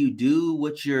 Like what do you do?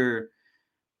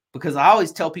 Because I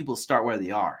always tell people to start where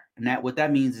they are. And that what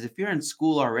that means is if you're in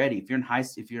school already, if you're in high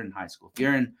school, if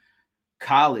you're in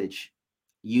college,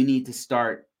 you need to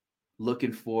start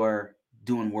looking for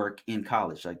doing work in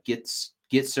college. Like get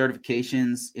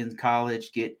certifications in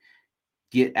college, get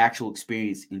actual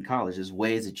experience in college. There's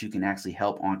ways that you can actually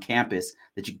help on campus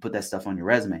that you can put that stuff on your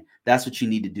resume. That's what you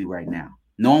need to do right now.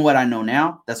 Knowing what I know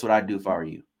now, that's what I'd do if I were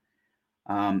you.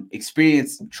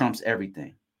 Experience trumps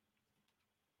everything.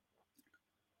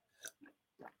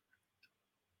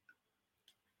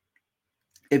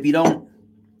 If you don't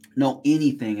know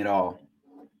anything at all,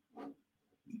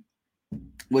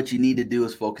 what you need to do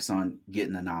is focus on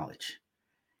getting the knowledge.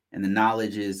 And the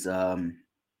knowledge is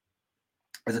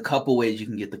there's a couple ways you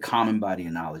can get the common body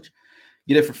of knowledge.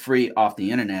 Get it for free off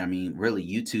the internet. I mean, really,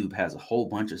 YouTube has a whole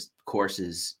bunch of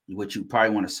courses. What you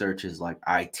probably want to search is like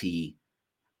IT,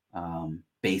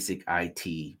 basic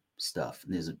IT stuff.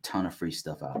 And there's a ton of free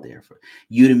stuff out there for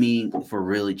Udemy for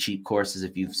really cheap courses.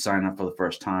 If you've signed up for the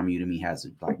first time, Udemy has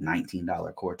like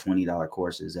 $19 course, $20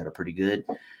 courses that are pretty good.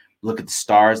 Look at the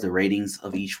stars, the ratings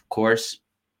of each course.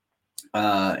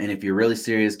 And if you're really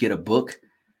serious, get a book,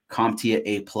 CompTIA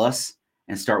A+,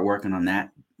 and start working on that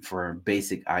for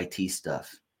basic IT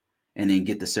stuff. And then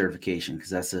get the certification because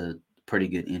that's a pretty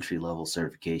good entry-level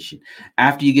certification.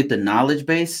 After you get the knowledge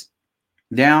base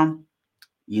down,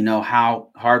 you know how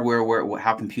hardware work,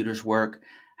 how computers work,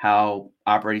 how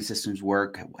operating systems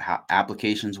work, how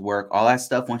applications work, all that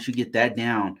stuff. Once you get that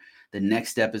down, the next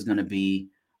step is going to be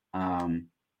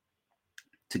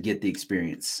to get the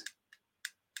experience.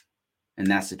 And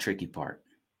that's the tricky part.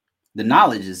 The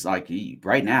knowledge is like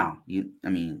right now. You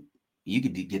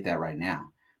could get that right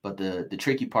now. But the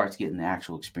tricky part's getting the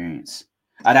actual experience.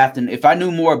 I'd have to, if I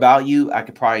knew more about you, I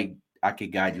could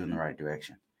guide you in the right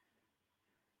direction.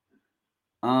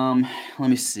 Let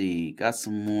me see. Got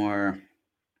some more.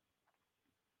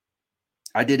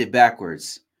 I did it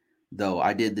backwards, though.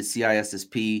 I did the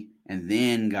CISSP and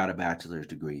then got a bachelor's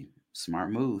degree.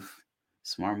 Smart move.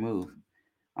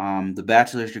 The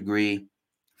bachelor's degree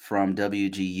from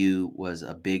WGU was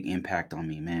a big impact on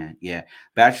me, man. Yeah,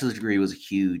 bachelor's degree was a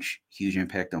huge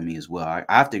impact on me as well. I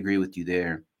have to agree with you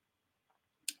there.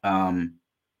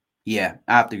 Yeah,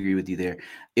 I have to agree with you there.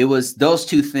 It was those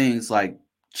two things like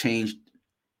changed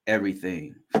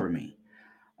everything for me.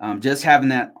 Just having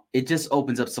that, it just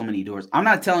opens up so many doors. I'm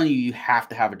not telling you have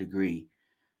to have a degree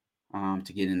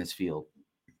to get in this field.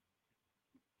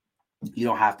 You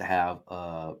don't have to have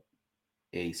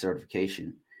a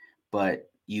certification, but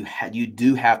you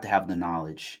do have to have the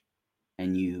knowledge,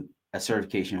 and a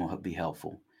certification will be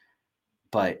helpful.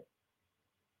 But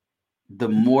the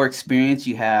more experience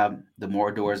you have, the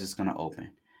more doors it's going to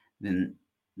open. Then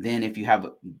if you have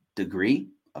a degree,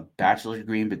 a bachelor's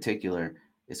degree in particular,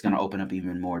 it's going to open up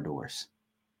even more doors,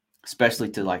 especially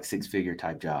to like 6-figure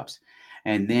type jobs.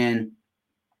 And then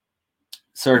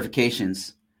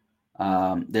certifications.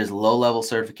 There's low-level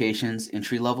certifications,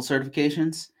 entry-level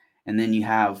certifications, and then you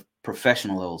have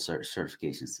professional level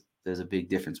certifications. There's a big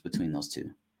difference between those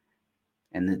two.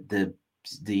 And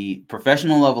the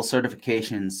professional level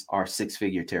certifications are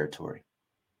 6-figure territory.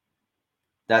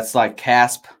 That's like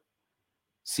CASP,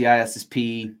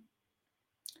 CISSP,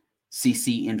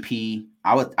 CCNP.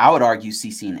 I would argue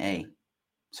CCNA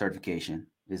certification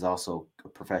is also a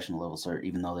professional level cert,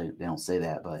 even though they don't say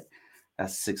that, but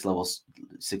that's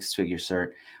 6-figure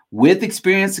cert. With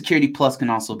experience, Security Plus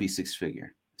can also be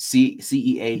 6-figure.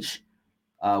 CEH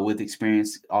with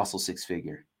experience, also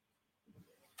 6-figure.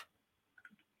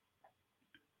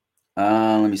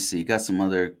 Let me see. Got some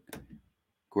other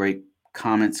great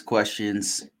comments,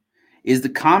 questions. Is the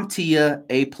CompTIA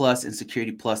A+ and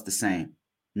Security Plus the same?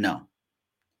 No.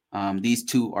 These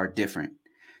two are different.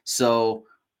 So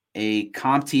a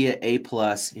CompTIA A+,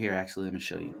 here, actually, let me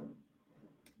show you.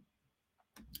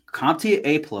 CompTIA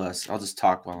A+, I'll just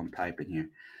talk while I'm typing here.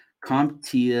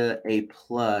 CompTIA A+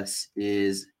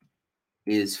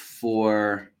 is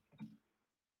for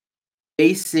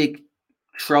basic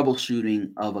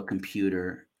troubleshooting of a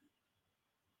computer.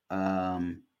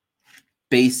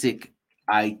 basic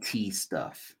IT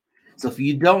stuff. So if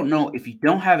you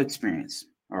don't have experience,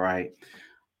 all right.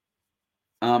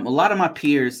 A lot of my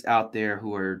peers out there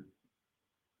who are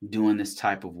doing this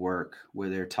type of work where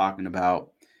they're talking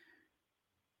about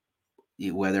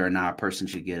whether or not a person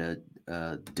should get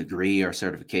a degree or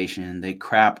certification, they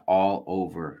crap all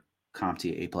over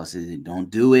CompTIA A+. They don't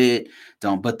do it,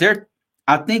 don't. But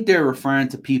I think they're referring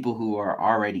to people who are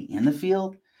already in the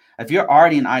field. If you're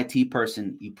already an IT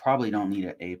person, you probably don't need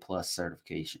an A+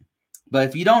 certification. But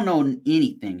if you don't know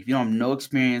anything, if you don't have no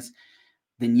experience,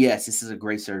 then yes, this is a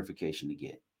great certification to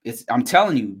get. I'm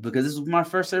telling you, because this was my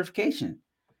first certification.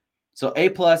 So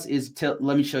A+ is,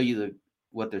 let me show you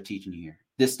what they're teaching you here.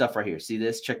 This stuff right here. See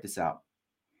this? Check this out.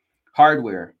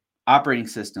 Hardware, operating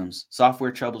systems,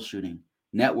 software troubleshooting,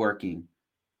 networking,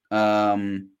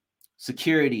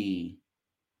 security.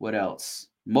 What else?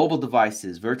 Mobile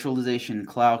devices, virtualization,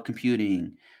 cloud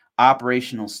computing,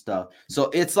 operational stuff. So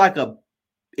it's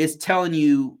telling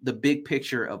you the big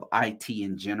picture of IT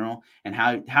in general and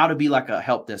how to be like a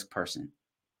help desk person.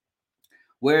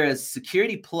 Whereas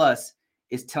Security Plus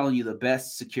is telling you the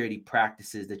best security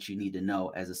practices that you need to know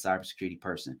as a cybersecurity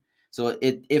person. So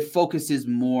it focuses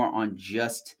more on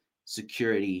just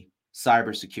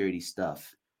cybersecurity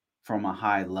stuff from a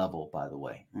high level, by the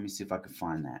way. Let me see if I can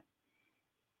find that.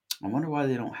 I wonder why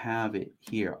they don't have it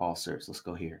here, all certs. Let's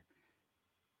go here.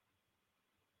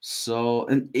 So,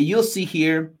 and you'll see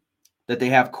here that they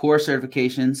have core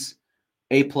certifications.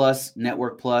 A+,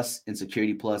 Network Plus, and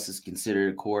Security Plus is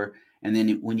considered a core. And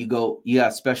then when you go, you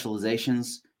have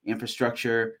specializations,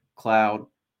 infrastructure, cloud,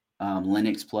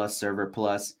 Linux Plus, Server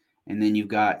Plus, and then you've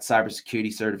got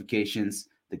cybersecurity certifications,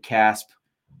 the CASP,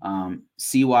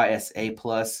 CYSA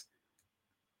Plus.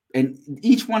 And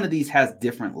each one of these has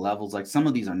different levels. Like some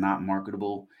of these are not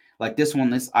marketable. Like this one,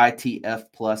 this ITF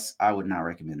Plus, I would not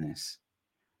recommend this.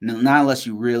 Not unless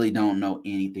you really don't know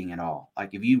anything at all.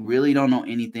 Like if you really don't know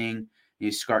anything,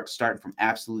 you starting from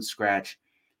absolute scratch,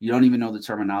 you don't even know the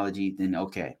terminology, then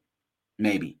okay,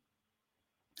 maybe.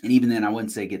 And even then, I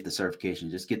wouldn't say get the certification,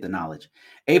 just get the knowledge.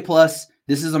 A+,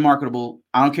 this is a marketable.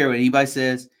 I don't care what anybody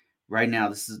says. Right now,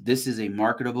 this is a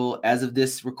marketable, as of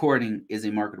this recording, is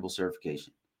a marketable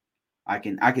certification. I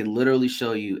can literally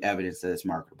show you evidence that it's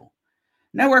marketable.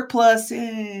 Network Plus,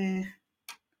 it's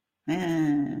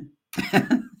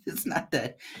not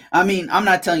that. I mean, I'm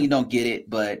not telling you don't get it,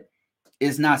 but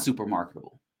it's not super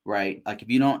marketable, right? Like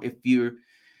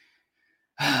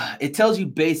it tells you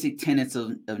basic tenets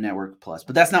of Network Plus,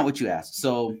 but that's not what you asked.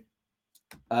 So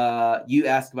you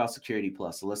asked about Security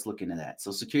Plus, so let's look into that.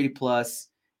 So Security Plus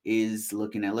is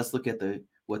let's look at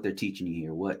what they're teaching you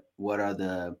here. What are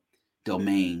the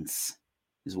domains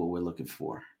is what we're looking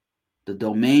for. The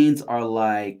domains are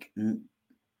like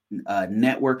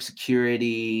network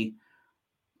security,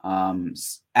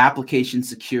 application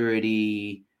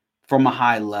security from a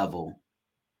high level.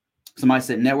 Somebody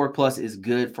said Network Plus is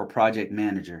good for project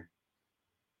manager.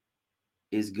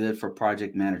 I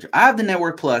have the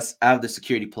Network Plus. I have the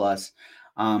Security Plus.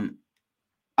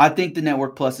 I think the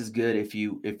Network Plus is good if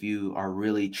you are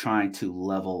really trying to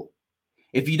level.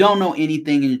 If you don't know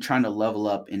anything and you're trying to level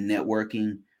up in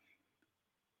networking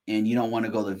and you don't want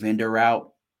to go the vendor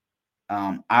route,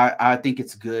 I think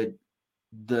it's good.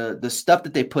 The stuff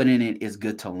that they put in it is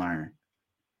good to learn.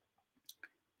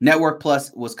 Network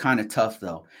Plus was kind of tough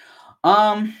though.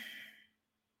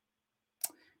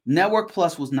 Network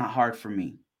Plus was not hard for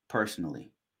me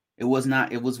personally. It was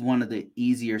not. It was one of the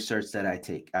easier certs that I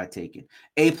taken.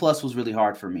 A+ was really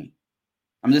hard for me.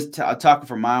 I'm just talking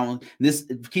from my own.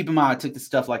 Keep in mind, I took this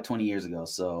stuff like 20 years ago,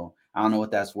 so I don't know what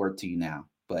that's worth to you now.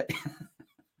 But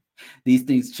these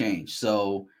things change,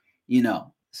 so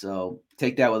So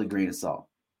take that with a grain of salt.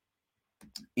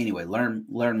 Anyway, learn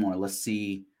more. Let's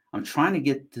see. I'm trying to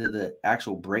get to the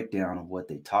actual breakdown of what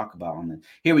they talk about on the.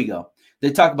 Here we go.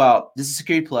 They talk about, this is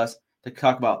Security Plus. They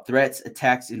talk about threats,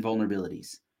 attacks, and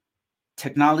vulnerabilities,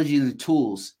 technologies and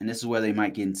tools, and this is where they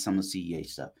might get into some of the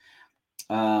CEH stuff.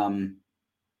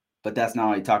 But that's not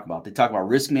what they talk about. They talk about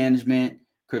risk management,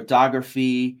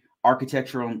 cryptography,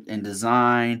 architectural and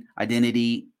design,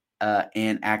 identity,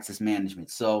 and access management.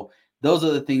 So those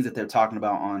are the things that they're talking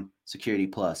about on Security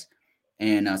Plus.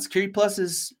 And Security Plus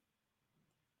is,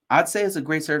 I'd say it's a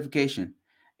great certification.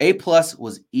 A+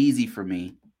 was easy for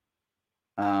me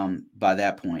by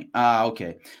that point.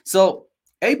 Okay. So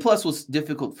A+ was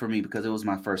difficult for me because it was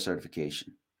my first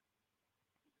certification,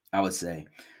 I would say.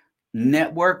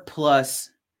 Network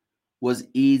Plus was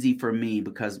easy for me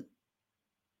because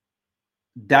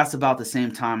that's about the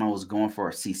same time I was going for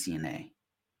a CCNA.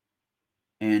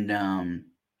 And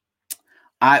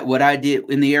what I did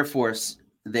in the Air Force,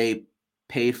 they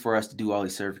paid for us to do all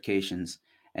these certifications,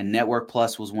 and Network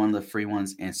Plus was one of the free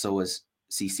ones, and so was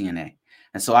CCNA.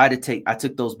 And so I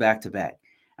took those back to back.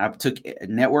 I took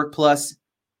Network Plus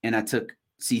and I took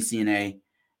CCNA,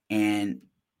 and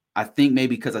I think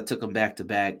maybe because I took them back to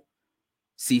back,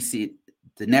 the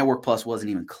Network Plus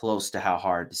wasn't even close to how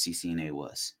hard the CCNA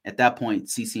was. At that point,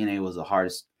 CCNA was the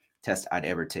hardest test I'd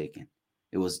ever taken.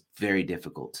 It was very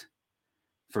difficult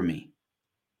for me.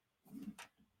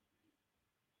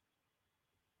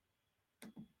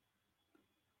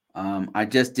 I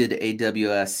just did the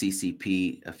AWS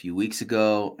CCP a few weeks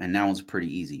ago, and that one's pretty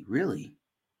easy. Really?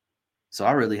 So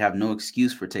I really have no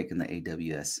excuse for taking the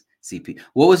AWS CP.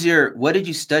 What did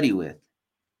you study with?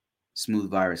 Smooth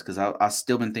Virus, because I've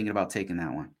still been thinking about taking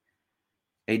that one.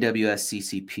 AWS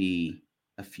CCP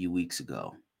a few weeks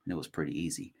ago, and it was pretty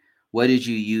easy. What did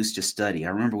you use to study? I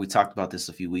remember we talked about this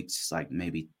a few weeks, like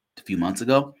maybe a few months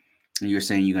ago, and you were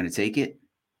saying you're going to take it.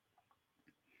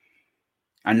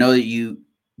 I know that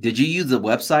did you use the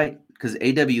website? Because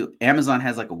Amazon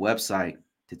has like a website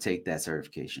to take that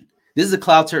certification. This is a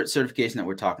cloud certification that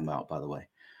we're talking about, by the way.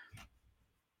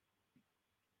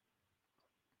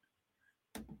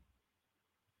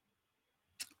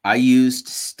 I used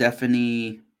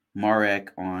Stephanie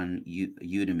Marek on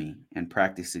Udemy and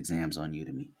practice exams on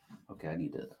Udemy. Okay, I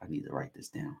need to write this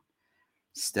down.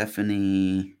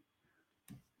 Stephanie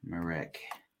Marek.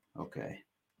 Okay.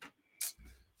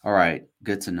 All right.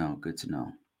 Good to know. Good to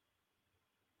know.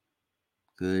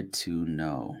 Good to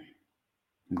know.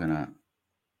 And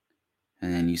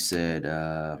then you said,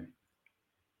 and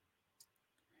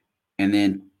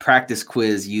then practice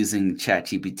quiz using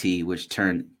ChatGPT, which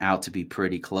turned out to be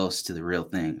pretty close to the real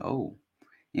thing. Oh,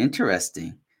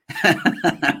 interesting.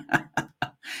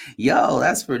 Yo,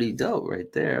 that's pretty dope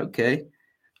right there. Okay.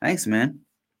 Thanks, man.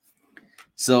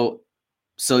 So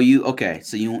you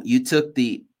took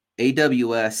the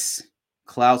AWS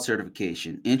cloud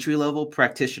certification, entry level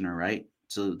practitioner, right?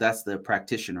 So that's the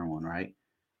practitioner one, right?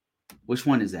 Which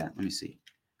one is that? Let me see.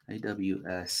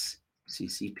 AWS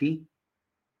CCP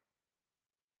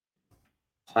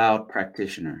cloud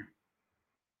practitioner.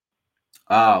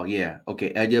 Oh, yeah.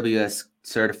 Okay. AWS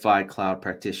certified cloud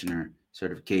practitioner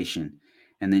certification.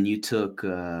 And then you took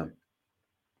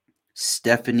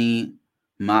Stephanie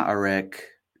Marek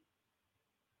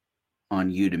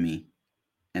on Udemy.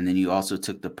 And then you also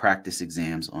took the practice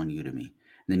exams on Udemy.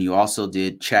 And then you also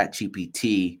did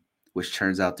ChatGPT, which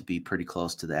turns out to be pretty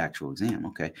close to the actual exam.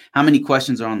 Okay. How many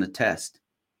questions are on the test?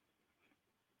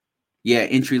 Yeah,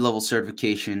 entry-level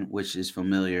certification, which is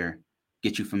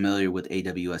get you familiar with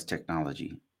AWS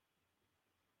technology.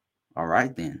 All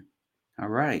right, then. All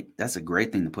right. That's a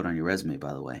great thing to put on your resume,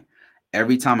 by the way.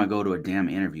 Every time I go to a damn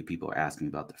interview, people are asking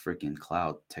about the freaking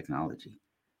cloud technology.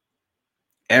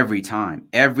 Every time.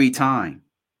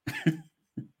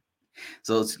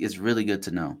 So it's really good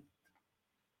to know.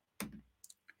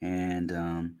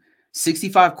 And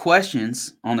 65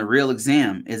 questions on the real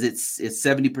exam. It's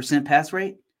 70% pass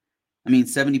rate? I mean,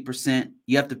 70%,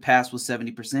 you have to pass with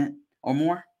 70% or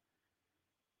more?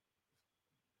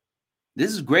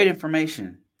 This is great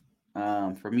information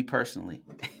for me personally,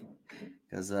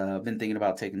 because I've been thinking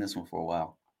about taking this one for a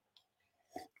while.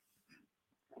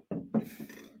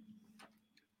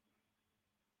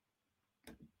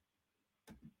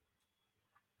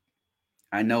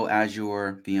 I know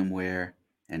Azure, VMware,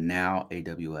 and now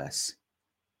AWS.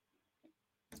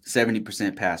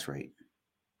 70% pass rate.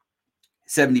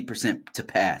 70% to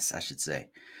pass, I should say.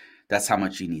 That's how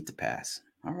much you need to pass.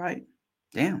 All right.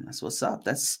 Damn, that's what's up.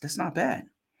 That's not bad.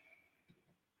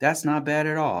 That's not bad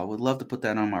at all. I would love to put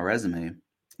that on my resume.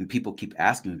 And people keep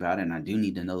asking me about it, and I do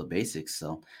need to know the basics.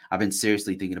 So I've been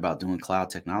seriously thinking about doing cloud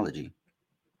technology.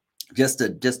 Just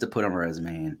to put on my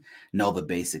resume and know the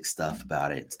basic stuff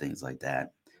about it, things like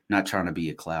that. Not trying to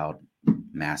be a cloud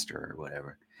master or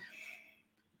whatever.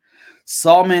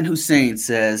 Salman Hussein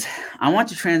says, I want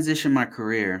to transition my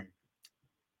career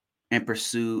and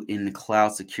pursue in the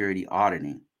cloud security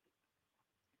auditing.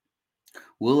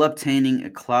 Will obtaining a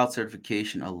cloud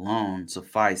certification alone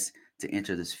suffice to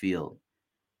enter this field?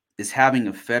 Is having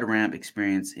a FedRAMP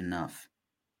experience enough?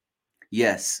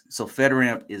 Yes. So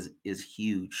FedRAMP is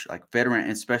huge. Like FedRAMP,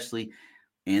 especially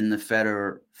in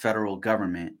the federal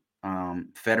government,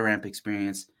 FedRAMP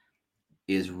experience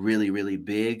is really, really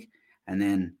big. And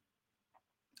then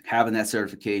having that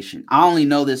certification. I only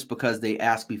know this because they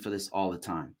ask me for this all the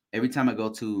time. Every time I go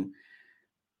to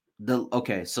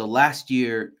so last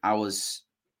year I was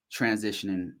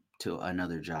transitioning to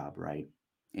another job, right?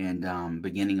 And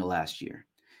beginning of last year.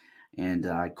 And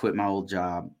I quit my old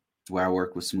job where I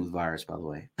work with Smooth Virus, by the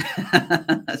way.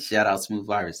 Shout out Smooth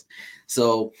Virus.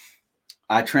 So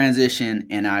I transitioned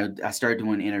and I started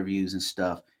doing interviews and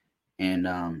stuff. And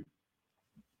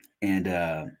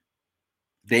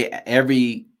they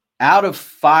every out of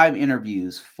 5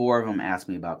 interviews, 4 of them asked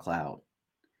me about cloud.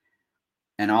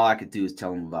 And all I could do is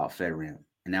tell them about FedRAMP.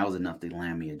 And that was enough to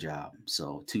land me a job.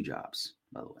 So 2 jobs,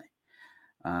 by the way.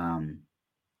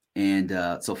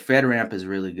 So FedRAMP is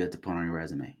really good to put on your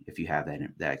resume if you have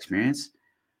that experience.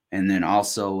 And then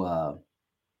also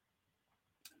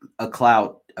a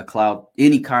cloud,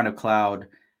 any kind of cloud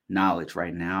knowledge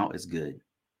right now is good.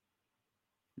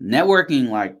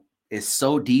 Networking is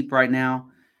so deep right now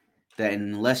that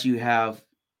unless you have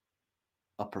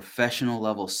a professional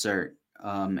level cert,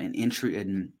 an entry,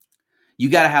 and you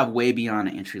got to have way beyond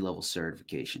an entry level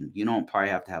certification. You don't probably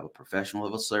have to have a professional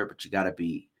level cert, but you got to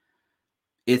be.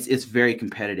 It's very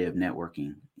competitive. Network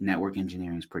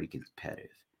engineering is pretty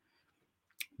competitive.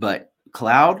 But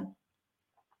cloud,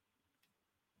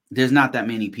 there's not that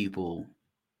many people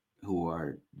who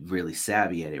are really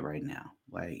savvy at it right now.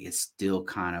 It's still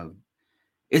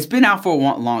it's been out for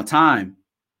a long time.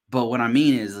 But what I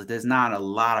mean is that there's not a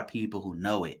lot of people who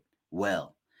know it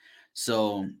well.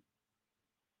 So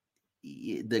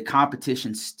the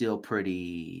competition's still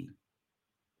pretty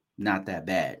not that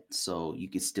bad. So you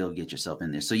can still get yourself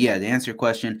in there. So yeah, to answer your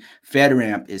question,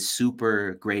 FedRAMP is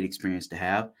super great experience to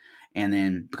have. And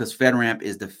then because FedRAMP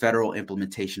is the federal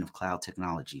implementation of cloud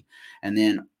technology. And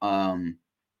then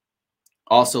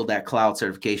also that cloud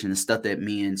certification, the stuff that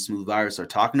me and Smooth Virus are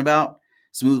talking about.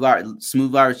 Smooth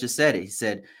Virus just said it. He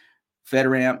said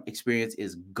FedRAMP experience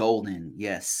is golden.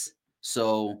 Yes.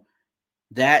 So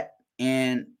that,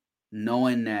 and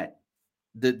knowing that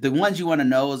the ones you want to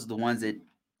know is the ones that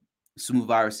Smooth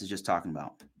Virus is just talking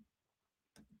about.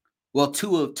 Well,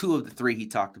 two of the 3 he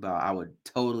talked about, I would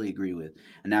totally agree with,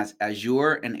 and that's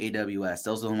Azure and AWS.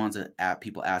 Those are the ones that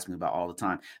people ask me about all the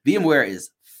time. VMware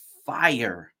is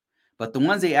fire, but the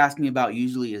ones they ask me about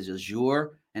usually is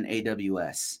Azure and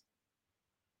AWS,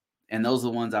 and those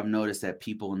are the ones I've noticed that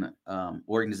people in the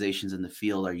organizations in the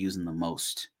field are using the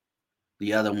most.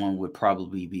 The other one would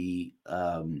probably be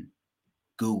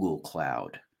Google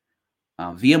Cloud.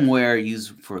 VMware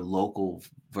used for local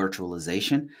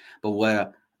virtualization,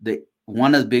 but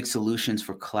one of the big solutions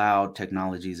for cloud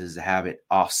technologies is to have it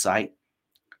off-site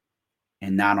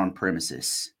and not on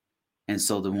premises. And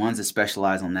so the ones that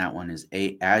specialize on that one is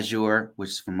Azure,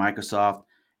 which is from Microsoft,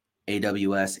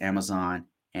 AWS, Amazon,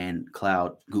 and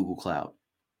Cloud, Google Cloud.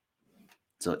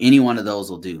 So any one of those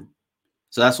will do.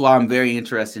 So that's why I'm very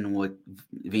interested in what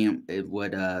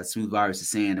Smooth Virus is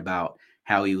saying about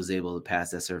how he was able to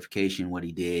pass that certification, what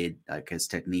he did, like his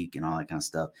technique and all that kind of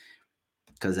stuff,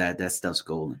 because that stuff's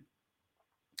golden.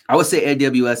 I would say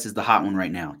AWS is the hot one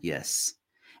right now, yes.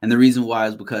 And the reason why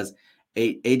is because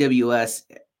AWS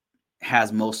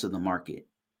has most of the market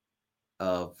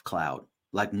of cloud.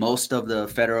 Like most of the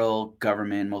federal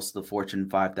government, most of the Fortune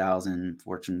 5,000,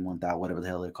 Fortune 1,000, whatever the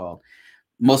hell they're called,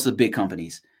 most of the big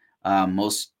companies,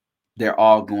 they're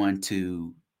all going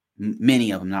to,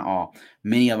 many of them, not all,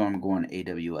 many of them are going to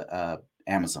AWS,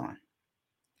 Amazon.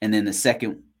 And then the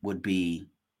second would be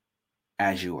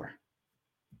Azure.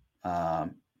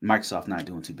 Microsoft not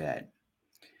doing too bad.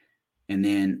 And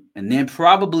then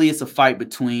probably it's a fight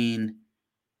between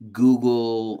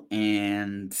Google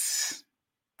and,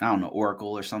 I don't know,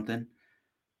 Oracle or something.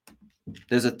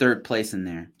 There's a third place in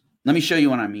there. Let me show you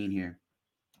what I mean here.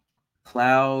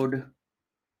 Cloud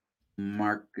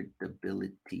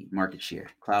marketability, market share,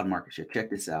 cloud market share.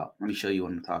 Check this out. Let me show you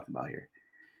what I'm talking about here.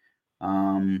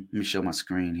 Let me show my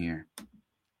screen here.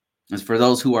 As for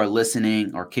those who are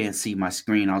listening or can't see my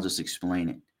screen, I'll just explain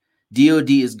it. DoD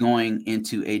is going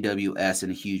into AWS in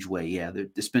a huge way. Yeah, they're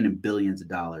spending billions of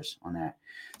dollars on that.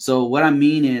 So what I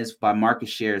mean is by market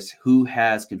shares, who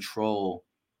has control?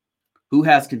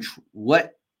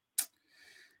 What?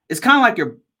 It's kind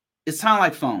of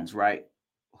like phones, right?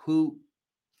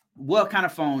 What kind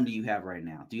of phone do you have right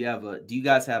now? Do you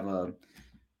guys have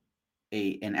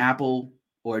an Apple,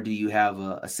 or do you have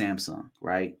a Samsung,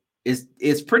 right?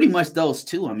 It's pretty much those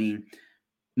two. I mean,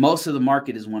 most of the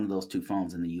market is one of those 2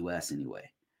 phones in the US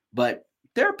anyway. But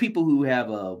there are people who have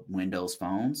Windows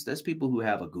phones. There's people who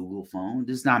have a Google phone.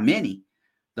 There's not many.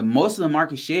 The most of the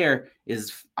market share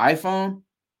is iPhone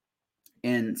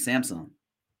and Samsung.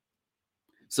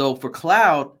 So for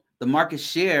cloud, the market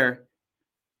share,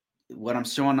 what I'm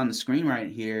showing on the screen right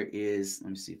here is,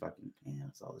 let me see if I can,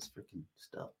 it's all this freaking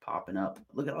stuff popping up.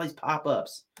 Look at all these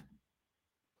pop-ups.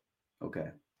 Okay.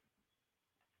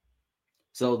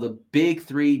 So the big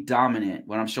 3 dominant,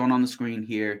 what I'm showing on the screen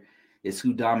here is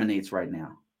who dominates right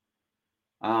now.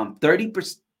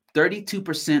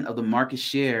 32% of the market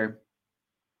share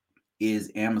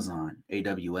is Amazon,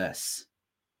 AWS.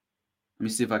 Let me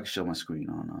see if I can show my screen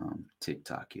on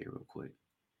TikTok here real quick.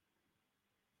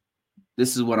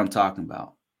 This is what I'm talking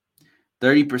about.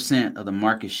 30% of the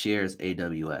market share is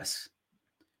AWS.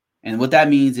 And what that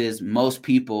means is most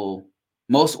people,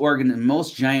 most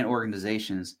giant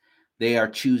organizations, they are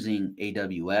choosing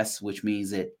AWS, which means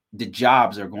that the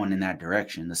jobs are going in that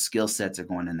direction. The skill sets are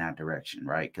going in that direction,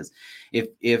 right? Because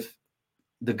if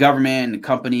the government and the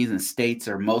companies and states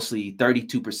are mostly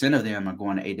 32% of them are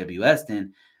going to AWS,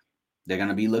 then they're going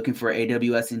to be looking for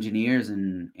AWS engineers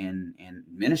and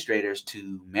administrators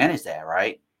to manage that,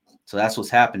 right? So that's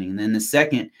what's happening. And then the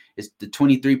second is the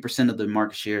 23% of the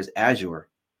market share is Azure.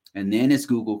 And then it's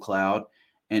Google Cloud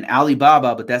and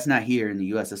Alibaba, but that's not here in the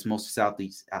US. That's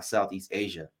mostly Southeast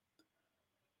Asia.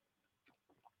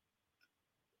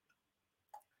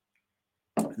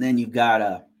 And then you've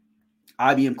got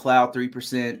IBM Cloud,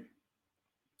 3%.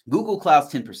 Google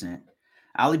Cloud's 10%.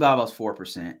 Alibaba's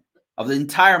 4%. Of the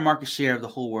entire market share of the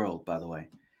whole world, by the way.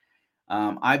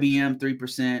 IBM,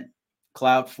 3%.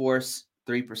 CloudForce,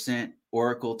 3%.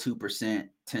 Oracle, 2%.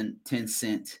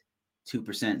 Tencent,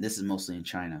 2%. This is mostly in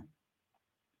China.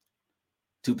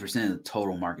 2% of the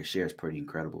total market share is pretty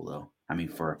incredible, though. I mean,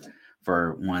 for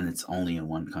one that's only in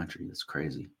one country, that's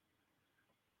crazy.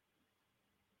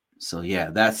 So yeah,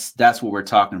 that's what we're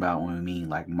talking about when we mean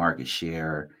like market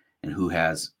share and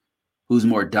who's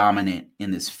more dominant in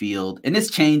this field. And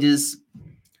this changes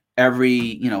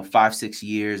every 5-6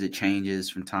 years. It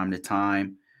changes from time to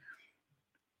time.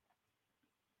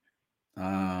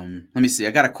 Let me see.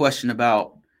 I got a question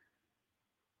about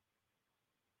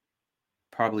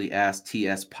probably ask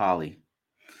TS Poly.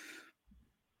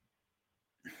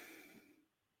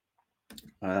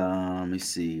 Let me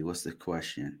see. What's the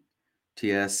question?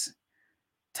 TS,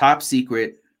 top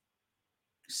secret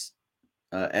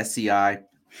SCI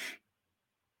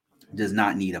does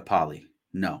not need a poly.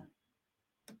 No,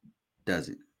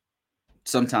 doesn't.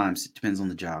 Sometimes it depends on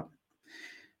the job.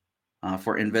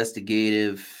 For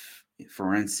investigative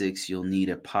forensics, you'll need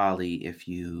a poly if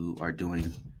you are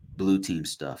doing blue team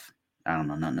stuff. I don't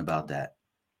know nothing about that.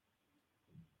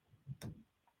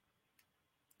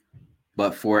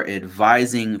 But for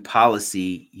advising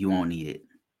policy, you won't need it.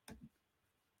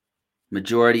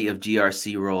 Majority of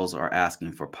GRC roles are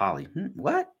asking for poly.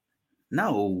 What?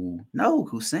 No,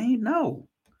 Hussein, no.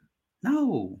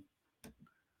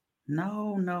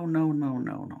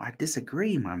 I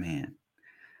disagree, my man.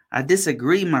 I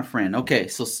disagree, my friend. Okay,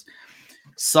 so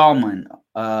Salman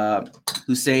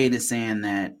Hussein is saying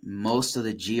that most of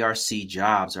the GRC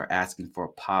jobs are asking for a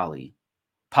poly.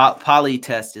 Poly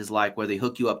test is like where they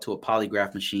hook you up to a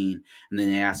polygraph machine and then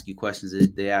they ask you questions.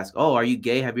 They ask, "Oh, are you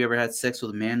gay? Have you ever had sex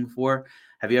with a man before?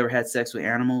 Have you ever had sex with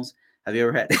animals? Have you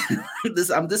ever had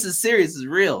this? This is serious. This is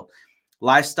real.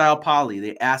 Lifestyle poly.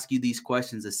 They ask you these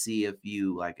questions to see if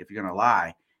you're gonna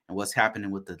lie and what's happening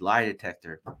with the lie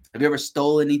detector. Have you ever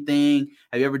stole anything?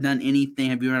 Have you ever done anything?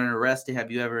 Have you ever been arrested?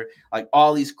 Have you ever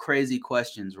all these crazy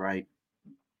questions, right?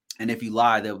 And if you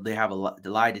lie, they have the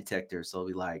lie detector. So it'll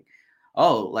be like,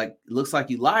 oh, looks like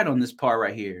you lied on this part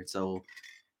right here. So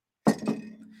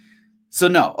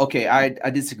no, okay, I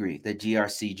disagree that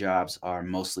GRC jobs are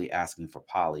mostly asking for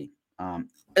poly.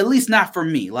 At least not for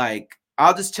me.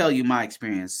 I'll just tell you my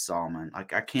experience, Solomon.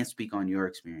 I can't speak on your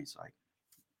experience.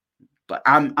 But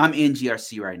I'm in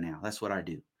GRC right now. That's what I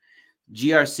do.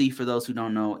 GRC, for those who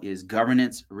don't know, is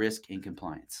governance, risk, and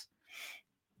compliance.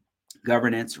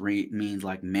 Governance means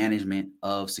management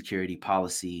of security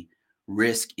policy.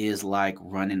 Risk is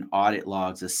running audit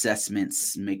logs,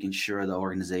 assessments, making sure the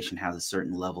organization has a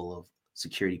certain level of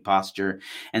security posture.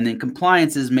 And then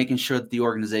compliance is making sure that the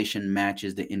organization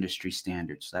matches the industry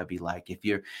standards. So that'd be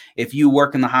if you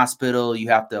work in the hospital, you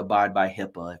have to abide by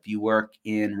HIPAA. If you work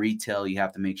in retail, you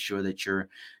have to make sure that your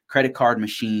credit card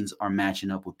machines are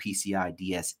matching up with PCI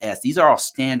DSS. These are all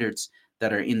standards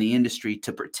that are in the industry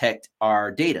to protect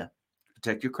our data,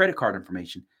 protect your credit card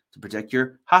information, to protect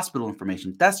your hospital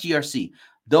information. That's GRC.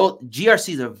 Though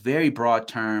GRC is a very broad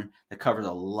term that covers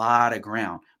a lot of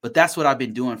ground, but that's what I've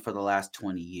been doing for the last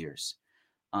 20 years.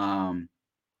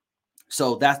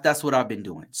 So that's what I've been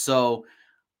doing. So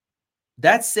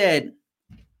that said,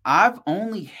 I've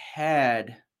only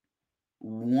had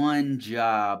one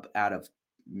job out of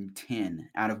 10,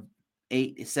 out of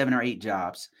 7 or 8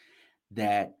 jobs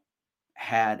that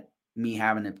had me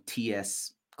having a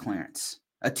TS clearance.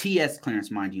 A TS clearance,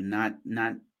 mind you, not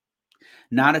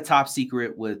a top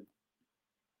secret with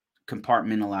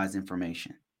compartmentalized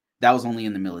information. That was only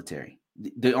in the military.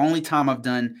 The only time I've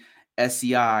done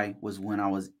SCI was when I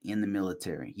was in the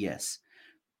military. Yes.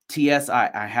 TS,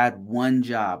 I had one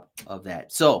job of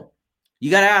that. So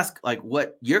You got to ask, like,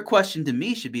 what your question to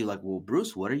me should be like, well,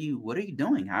 Bruce, what are you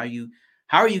doing? How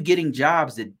are you getting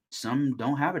jobs that some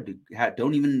don't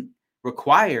don't even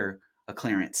require a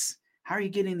clearance? How are you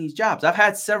getting these jobs? I've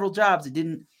had several jobs that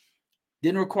didn't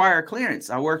require a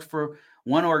clearance. I worked for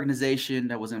one organization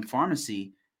that was in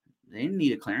pharmacy. They didn't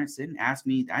need a clearance. They didn't ask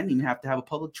me. I didn't even have to have a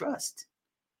public trust.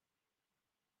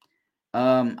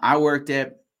 I worked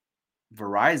at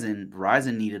Verizon.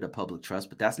 Verizon needed a public trust,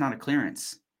 but that's not a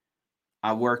clearance.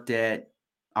 I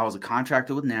was a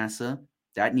contractor with NASA.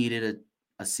 That needed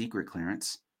a secret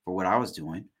clearance for what I was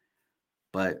doing.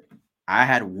 But I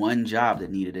had one job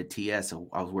that needed a TS. So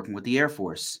I was working with the Air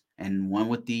Force and one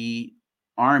with the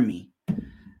Army,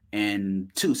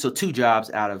 and two jobs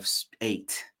out of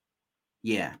 8.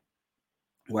 Yeah,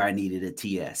 where I needed a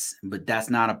TS. But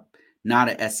that's not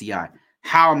a SCI.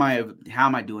 How am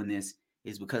I doing this?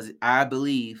 Is because I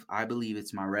believe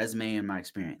it's my resume and my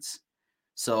experience.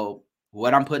 So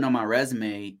what I'm putting on my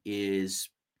resume is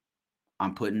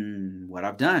I'm putting what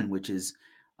I've done, which is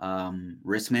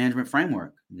risk management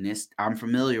framework. NIST. I'm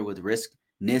familiar with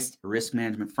NIST risk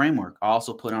management framework. I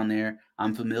also put on there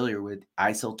I'm familiar with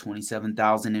ISO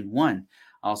 27001.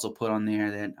 I also put on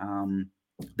there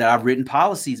that I've written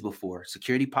policies before,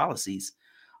 security policies.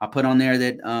 I put on there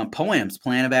that POAMs,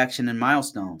 plan of action and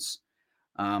milestones.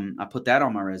 I put that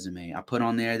on my resume. I put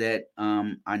on there that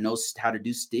I know how to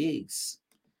do STIGs.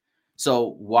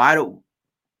 So what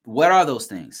are those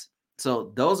things?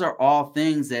 So those are all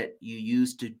things that you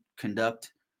use to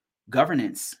conduct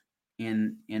governance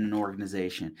in an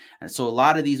organization. And so a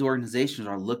lot of these organizations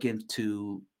are looking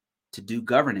to do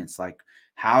governance. Like,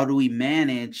 how do we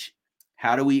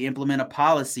implement a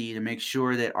policy to make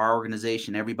sure that our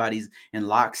organization, everybody's in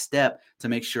lockstep to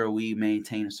make sure we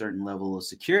maintain a certain level of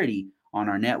security on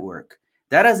our network?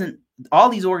 All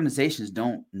these organizations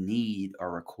don't need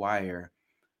or require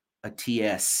a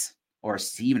TS or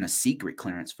even a secret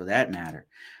clearance for that matter.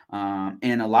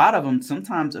 And a lot of them,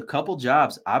 sometimes a couple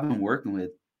jobs I've been working with,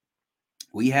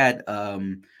 we had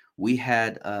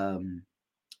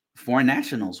foreign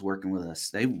nationals working with us.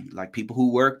 They like people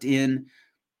who worked in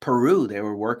Peru. They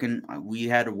were working. We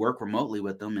had to work remotely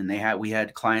with them, and we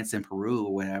had clients in Peru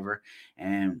or whatever.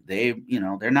 And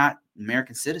they're not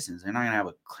American citizens. They're not going to have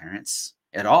a clearance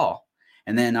at all.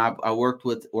 And then I worked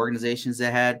with organizations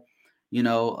that had,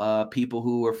 people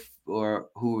who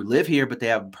live here, but they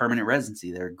have permanent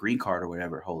residency. They're a green card or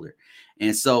whatever holder.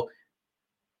 And so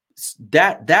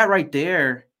that right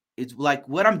there, it's like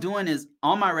what I'm doing is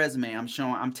on my resume,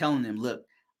 I'm telling them, look,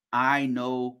 I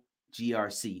know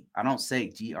GRC. I don't say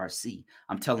GRC.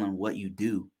 I'm telling them what you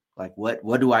do. Like,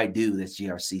 what do I do that's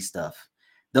GRC stuff?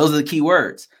 Those are the key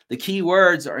words. The key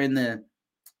words are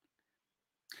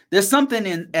there's something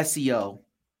in SEO,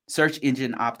 search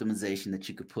engine optimization, that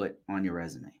you could put on your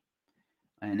resume.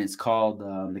 And it's called,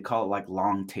 they call it like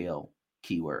long tail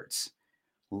keywords.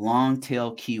 Long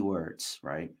tail keywords,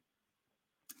 right?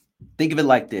 Think of it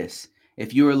like this.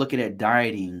 If you were looking at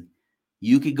dieting,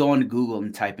 you could go into Google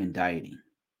and type in dieting.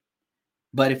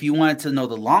 But if you wanted to know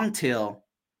the long tail,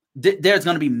 there's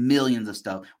going to be millions of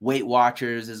stuff. Weight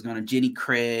Watchers is going to Jenny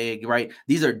Craig, right?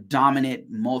 These are dominant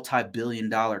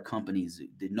multi-billion-dollar companies.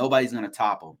 Nobody's going to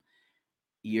top them.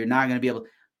 You're not going to be able.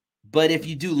 But if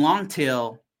you do long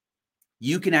tail,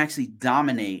 you can actually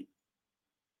dominate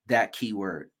that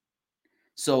keyword.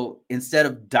 So instead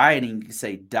of dieting, you can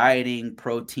say dieting,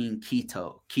 protein,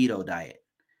 keto diet.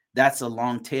 That's a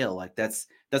long tail. Like that's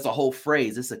a whole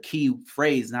phrase. It's a key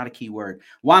phrase, not a key word.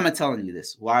 Why am I telling you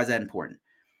this? Why is that important?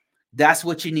 That's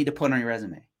what you need to put on your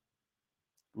resume.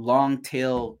 Long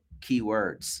tail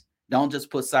keywords. Don't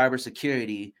just put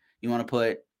cybersecurity. You want to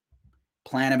put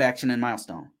plan of action and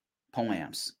milestone,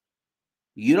 POAMs.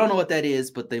 You don't know what that is,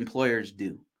 but the employers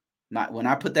do. When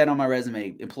I put that on my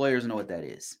resume, employers know what that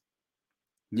is.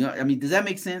 Does that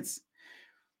make sense?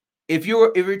 If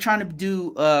you're trying to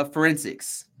do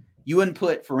forensics, you wouldn't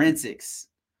put forensics.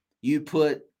 You'd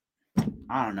put,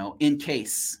 I don't know, in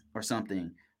case or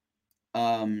something.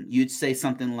 You'd say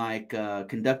something like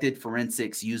conducted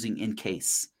forensics using in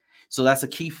case. So that's a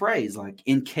key phrase. Like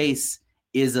in case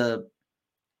is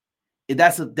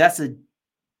that's a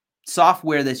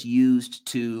software that's used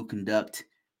to conduct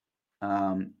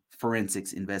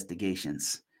forensics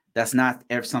investigations. That's not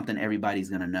something everybody's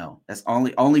going to know. That's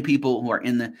only people who are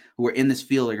in this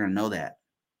field are going to know that.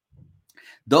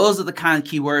 Those are the kind of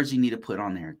keywords you need to put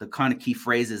on there. The kind of key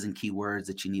phrases and keywords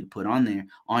that you need to put on there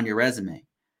on your resume.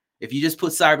 If you just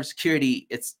put cybersecurity,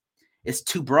 it's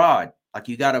too broad. Like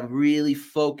you got to really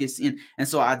focus in. And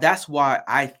so that's why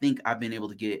I think I've been able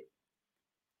to get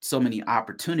so many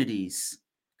opportunities,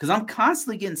 because I'm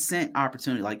constantly getting sent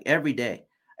opportunity like every day.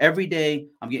 every day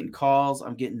I'm getting calls,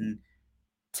 I'm getting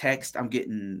text, I'm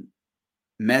getting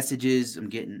messages, I'm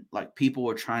getting like people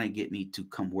are trying to get me to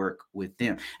come work with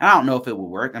them. And I don't know if it would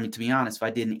work. I mean, to be honest, if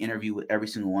I did an interview with every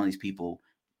single one of these people,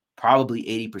 probably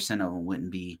 80% of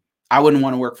them I wouldn't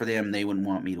want to work for them. They wouldn't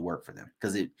want me to work for them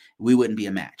because we wouldn't be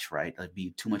a match, right? It'd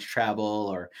be too much travel,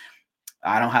 or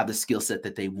I don't have the skill set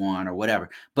that they want, or whatever.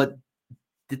 But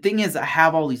the thing is, I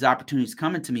have all these opportunities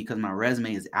coming to me because my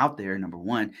resume is out there, number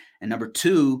one. And number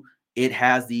two, it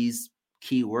has these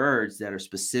keywords that are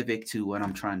specific to what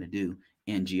I'm trying to do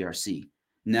in GRC.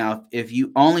 Now, if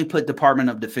you only put Department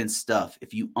of Defense stuff,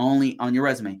 if you only on your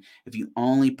resume, if you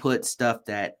only put stuff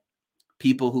that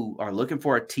people who are looking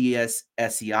for a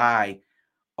TS/SCI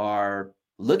are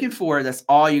looking for, that's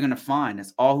all you're going to find.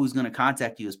 That's all who's going to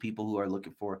contact you is people who are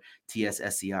looking for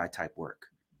TS/SCI type work.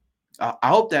 I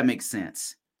hope that makes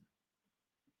sense.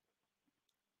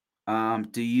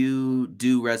 Do you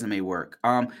do resume work?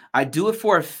 I do it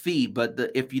for a fee, but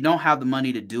if you don't have the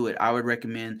money to do it, I would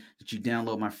recommend that you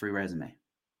download my free resume.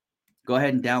 Go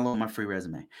ahead and download my free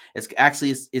resume.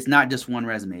 It's not just one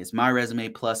resume. It's my resume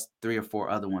plus 3 or 4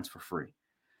 other ones for free.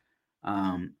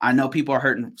 I know people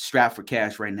are strapped for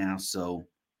cash right now, so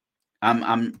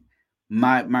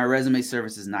my resume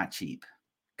service is not cheap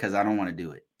because I don't want to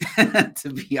do it.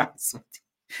 To be honest with you.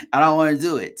 I don't want to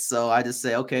do it. So I just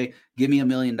say, okay, give me $1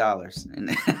 million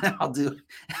and I'll do it.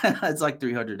 It's like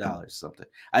 $300 something.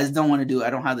 I just don't want to do it. I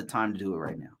don't have the time to do it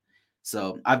right now.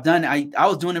 So I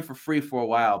was doing it for free for a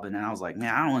while, but then I was like,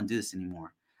 man, I don't want to do this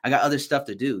anymore. I got other stuff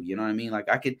to do. You know what I mean? Like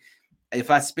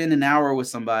if I spend an hour with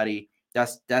somebody,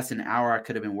 that's an hour I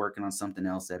could have been working on something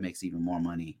else that makes even more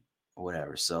money or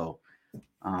whatever. So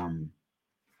I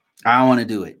don't want to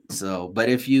do it. So, but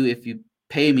if you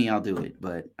pay me, I'll do it.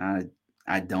 But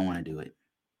I don't want to do it.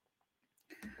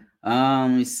 Let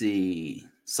me see.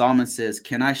 Solomon says,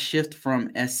 can I shift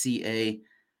from SCA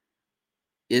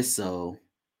ISO?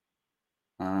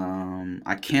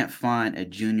 I can't find a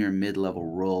junior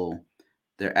mid-level role.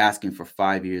 They're asking for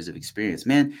 5 years of experience.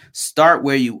 Man, start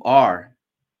where you are.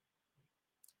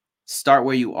 Start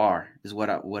where you are is what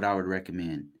I would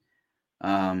recommend.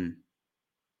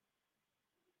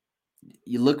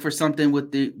 You look for something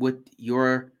with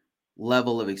your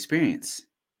level of experience.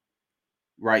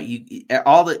 Right.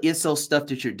 All the ISO stuff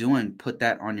that you're doing, put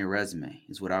that on your resume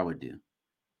is what I would do.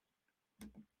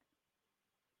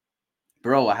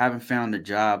 Bro, I haven't found a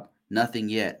job. Nothing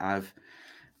yet. I've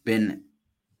been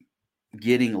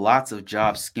getting lots of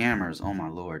job scammers. Oh my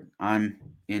Lord. I'm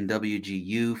in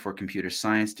WGU for computer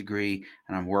science degree,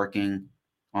 and I'm working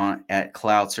at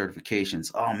cloud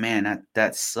certifications. Oh man,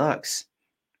 that sucks.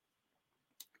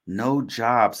 No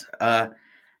jobs.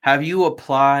 Have you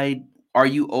applied?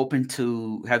 Have you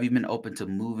been open to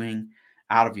moving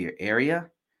out of your area?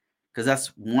 Because that's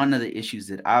one of the issues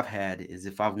that I've had is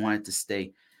if I've wanted to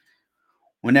stay,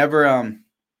 whenever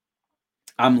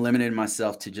I'm limiting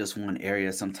myself to just one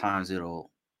area, sometimes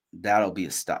that'll be a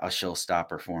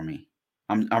showstopper for me.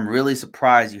 I'm really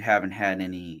surprised you haven't had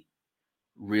any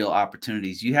real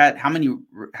opportunities. You had how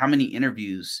many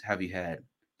interviews have you had?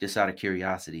 Just out of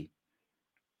curiosity.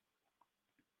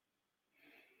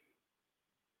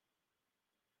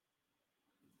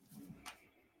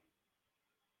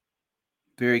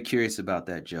 Very curious about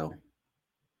that, Joe.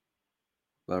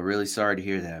 But really sorry to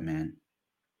hear that, man.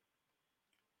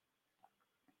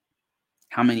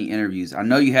 How many interviews? I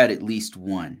know you had at least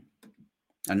one.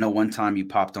 I know one time you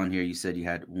popped on here, you said you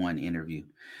had one interview.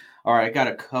 All right, I got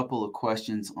a couple of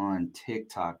questions on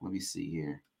TikTok. Let me see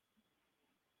here.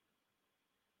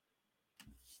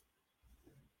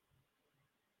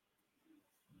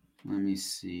 Let me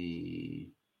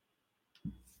see.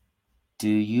 Do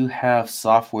you have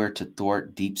software to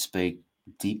thwart deepfake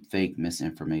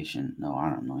misinformation? No,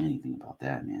 I don't know anything about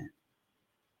that, man.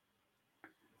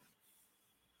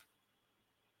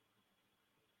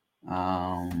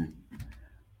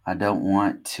 I don't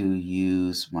want to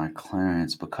use my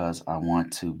clearance because I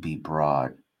want to be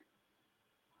broad.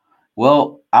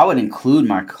 Well, I would include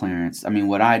my clearance. I mean,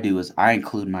 what I do is I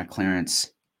include my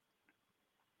clearance.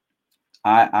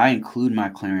 I include my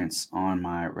clearance on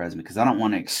my resume because I don't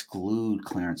want to exclude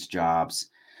clearance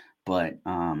jobs. But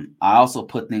I also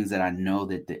put things that I know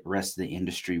that the rest of the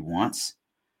industry wants.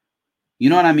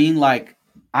 You know what I mean? Like,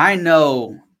 I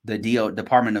know the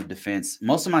Department of Defense.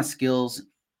 Most of my skills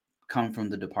come from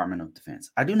the Department of Defense.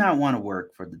 I do not want to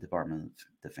work for the Department of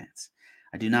Defense.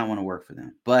 I do not want to work for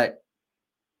them. But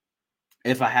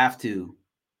if I have to,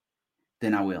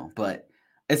 then I will. But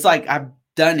it's like I've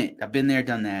done it. I've been there,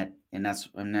 done that. And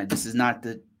this is not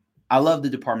I love the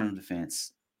Department of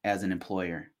Defense as an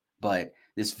employer, but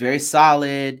it's very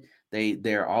solid.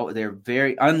 They're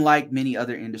very unlike many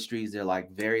other industries. They're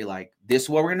like very like, this is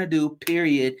what we're gonna do,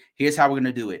 period. Here's how we're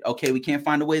gonna do it. Okay, we can't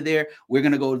find a way there. We're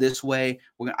gonna go this way.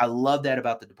 I love that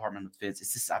about the Department of Defense.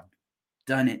 It's just I've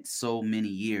done it so many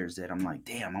years that I'm like,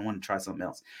 damn, I want to try something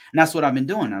else. And that's what I've been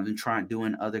doing. I've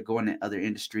been going to other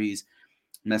industries,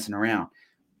 messing around.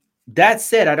 That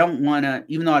said, I don't want to,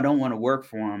 even though I don't want to work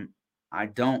for them, I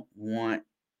don't want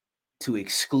to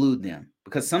exclude them,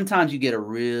 because sometimes you get a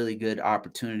really good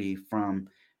opportunity from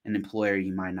an employer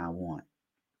you might not want.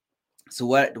 So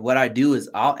what I do is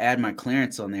I'll add my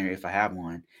clearance on there if I have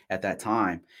one at that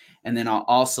time. And then I'll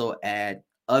also add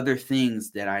other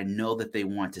things that I know that they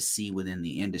want to see within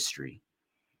the industry.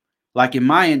 Like in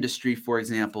my industry, for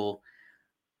example,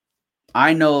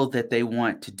 I know that they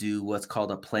want to do what's called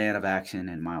a plan of action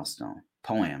and milestone,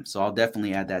 POAM. So I'll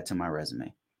definitely add that to my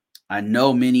resume. I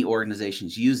know many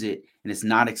organizations use it, and it's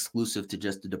not exclusive to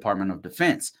just the Department of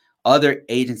Defense. Other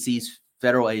agencies,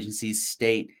 federal agencies,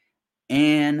 state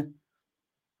and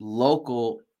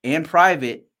local and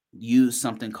private, use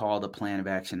something called a plan of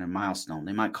action and milestone.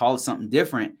 They might call it something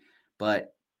different,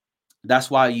 but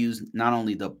that's why I use not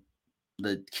only the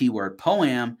keyword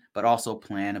POAM, but also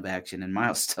plan of action and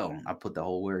milestone. I put the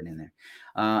whole word in there.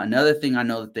 Another thing I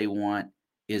know that they want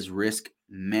is risk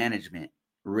management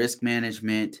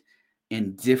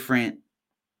in different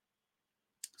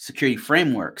security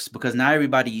frameworks, because not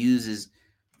everybody uses,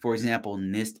 for example,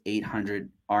 NIST 800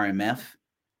 RMF.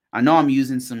 I know I'm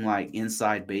using some like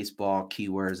inside baseball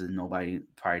keywords and nobody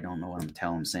probably don't know what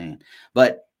I'm saying.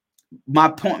 But my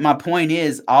point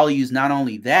is I'll use not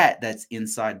only that's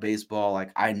inside baseball, like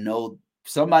I know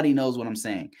somebody knows what I'm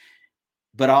saying,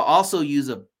 but I'll also use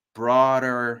a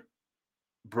broader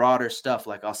stuff.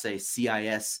 Like I'll say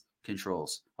CIS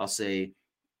controls. I'll say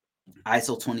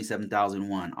ISO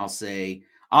 27001.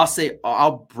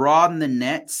 I'll broaden the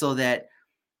net so that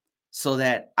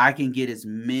I can get as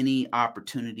many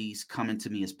opportunities coming to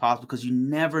me as possible, because you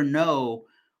never know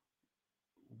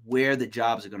where the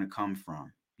jobs are going to come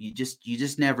from. You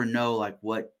just never know, like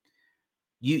what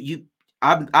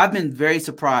I've been very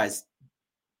surprised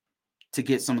to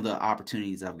get some of the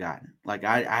opportunities I've gotten. Like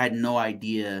I had no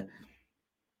idea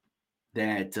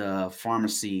that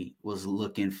pharmacy was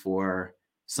looking for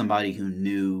somebody who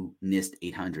knew NIST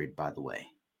 800, by the way.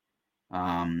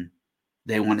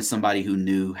 They wanted somebody who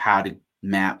knew how to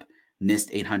map NIST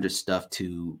 800 stuff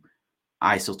to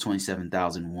ISO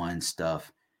 27001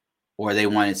 stuff, or they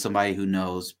wanted somebody who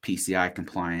knows PCI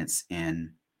compliance.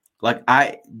 And like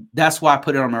that's why I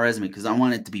put it on my resume, because I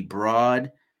want it to be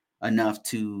broad enough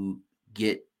to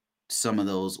get some of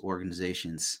those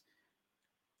organizations,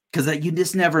 because you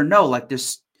just never know. Like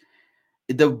there's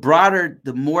the wider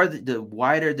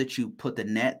that you put the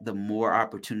net, the more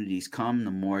opportunities come,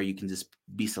 the more you can just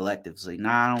be selective. It's like,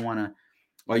 nah, I don't want to,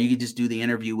 or you can just do the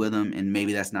interview with them and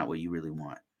maybe that's not what you really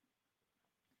want.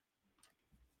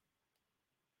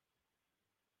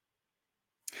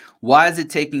 Why is it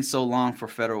taking so long for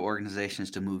federal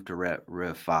organizations to move to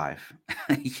Rev 5?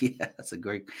 Yeah, that's a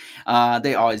great.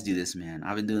 They always do this, man.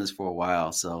 I've been doing this for a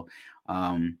while. So,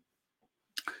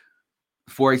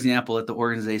 for example, at the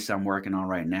organization I'm working on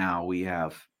right now, we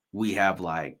have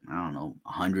like, I don't know,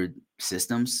 100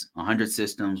 systems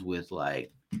with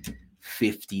like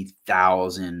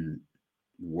 50,000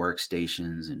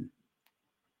 workstations and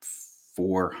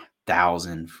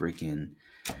 4,000 freaking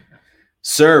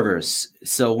servers.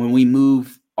 So when we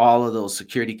move all of those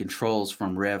security controls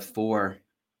from Rev 4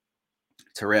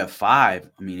 to Rev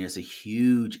 5, I mean, it's a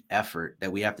huge effort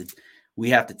that we have to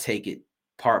take it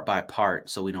part by part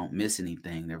so we don't miss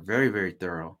anything. They're very, very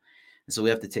thorough. And so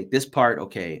we have to take this part.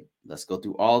 Okay, let's go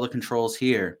through all the controls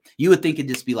here. You would think it'd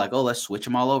just be like, oh, let's switch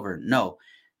them all over. No,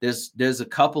 there's a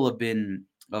couple of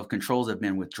controls that have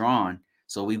been withdrawn.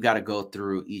 So we've got to go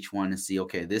through each one and see,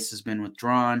 okay, this has been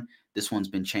withdrawn. This one's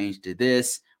been changed to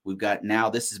this. We've got, now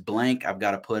this is blank. I've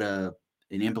got to put an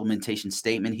implementation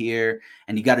statement here.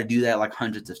 And you got to do that like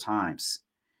hundreds of times.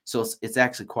 So it's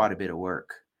actually quite a bit of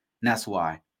work. And that's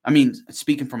why. I mean,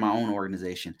 speaking from my own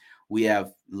organization, we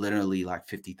have literally like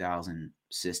 50,000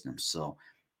 systems. So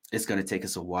it's going to take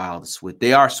us a while to switch.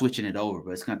 They are switching it over,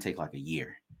 but it's going to take like a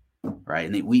year,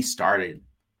 right? And we started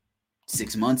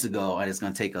 6 months ago, and it's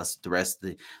going to take us the rest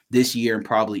of this year and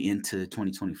probably into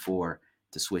 2024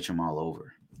 to switch them all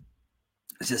over.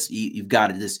 It's just, you've got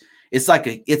to just, it's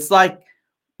like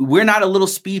we're not a little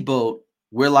speedboat.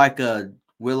 We're like a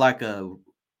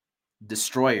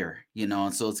destroyer,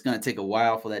 and so it's going to take a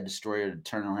while for that destroyer to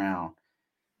turn around.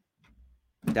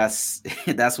 That's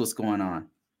what's going on.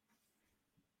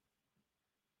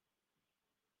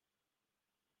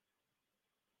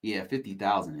 Yeah,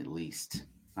 50,000 at least.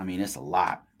 I mean, it's a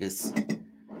lot. It's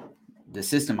the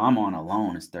system I'm on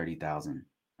alone is 30,000.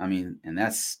 I mean, and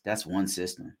that's one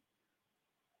system.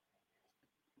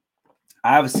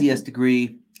 I have a CS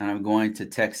degree and I'm going to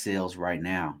tech sales right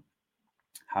now.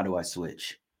 How do I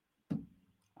switch?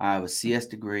 I have a CS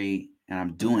degree and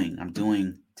I'm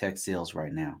doing tech sales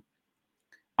right now.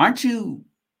 Aren't you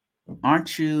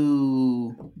aren't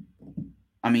you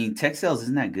I mean, tech sales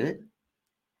isn't that good?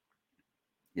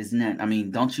 Isn't that I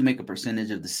mean, don't you make a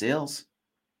percentage of the sales?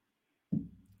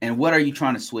 And what are you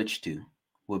trying to switch to?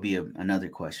 Would be another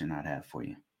question I'd have for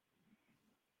you.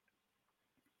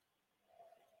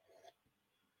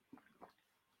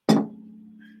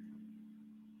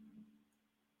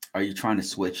 Are you trying to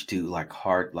switch to like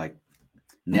hard like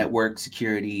network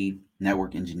security,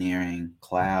 network engineering,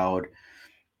 cloud,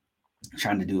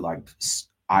 trying to do like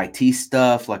IT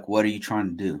stuff? Like, what are you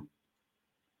trying to do?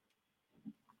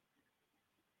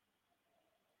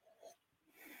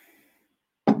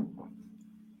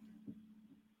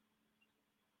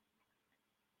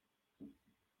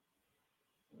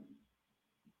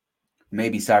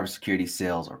 Maybe cybersecurity,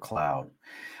 sales, or cloud.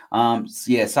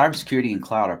 Yeah, cybersecurity and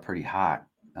cloud are pretty hot.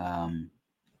 Um,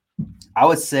 I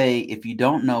would say if you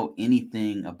don't know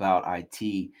anything about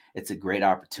IT, it's a great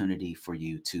opportunity for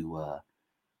you to,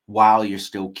 while you're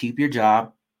still keep your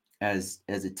job as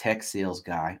a tech sales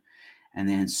guy, and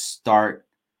then start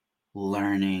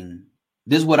learning.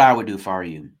 This is what I would do if I were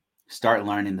you. Start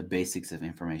learning the basics of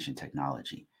information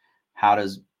technology. How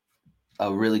does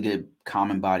a really good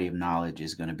common body of knowledge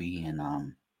is going to be in,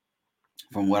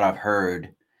 from what I've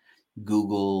heard,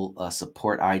 Google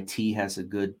Support IT has a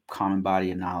good common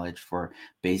body of knowledge for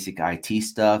basic IT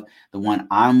stuff. The one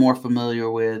I'm more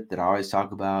familiar with that I always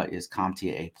talk about is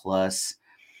CompTIA A Plus.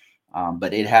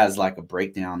 But it has like a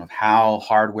breakdown of how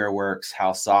hardware works,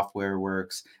 how software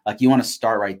works. Like you want to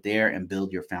start right there and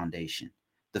build your foundation.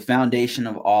 The foundation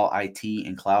of all IT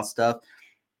and cloud stuff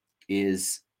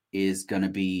is is going to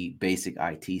be basic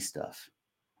IT stuff,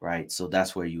 right? So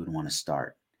that's where you would want to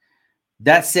start.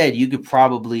 That said, you could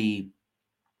probably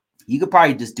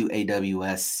just do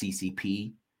AWS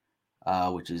CCP,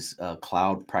 which is a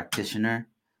cloud practitioner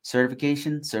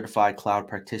certification, certified cloud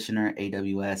practitioner,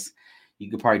 AWS. You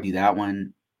could probably do that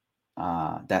one,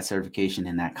 that certification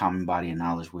in that common body of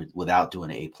knowledge without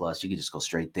doing an A plus. You could just go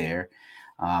straight there.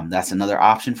 That's another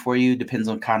option for you. Depends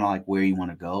on kind of like where you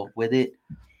want to go with it.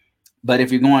 But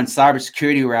if you're going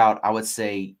cybersecurity route, I would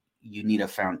say you need a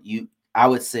found you. I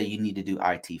would say you need to do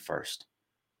IT first.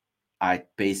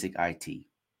 Basic IT.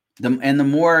 The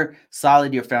more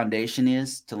solid your foundation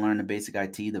is to learn the basic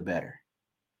IT, the better.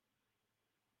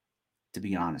 To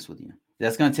be honest with you,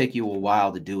 that's going to take you a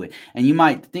while to do it. And you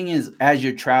might. The thing is, as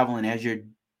you're traveling, as you're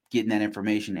getting that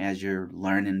information, as you're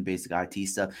learning basic IT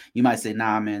stuff, you might say,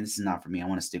 "Nah, man, this is not for me. I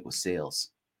want to stick with sales."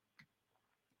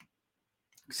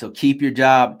 So keep your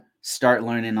job, start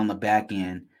learning on the back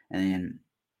end, and then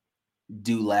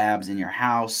do labs in your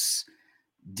house,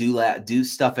 do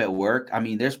stuff at work. I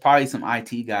mean, there's probably some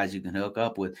IT guys you can hook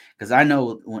up with because I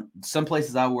know some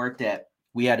places I worked at,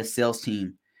 we had a sales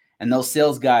team, and those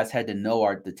sales guys had to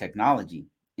know the technology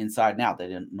inside and out. They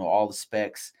didn't know all the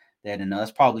specs. They had to know.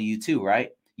 That's probably you too, right?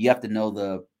 You have to know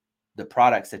the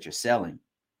products that you're selling.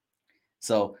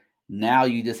 So now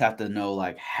you just have to know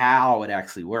like how it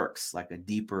actually works, like a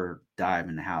deeper dive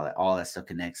into how all that stuff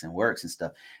connects and works and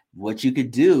stuff. What you could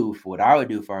do, for what I would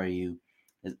do for you,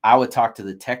 is I would talk to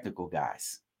the technical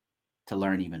guys to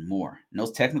learn even more. And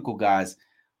those technical guys,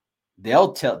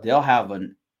 they'll have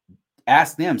an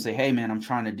ask them, say, hey man, I'm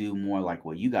trying to do more like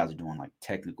what you guys are doing, like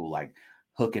technical, like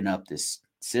hooking up this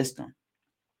system.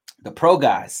 The pro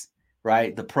guys,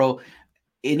 right?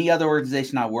 Any other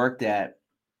organization I worked at,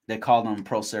 they called them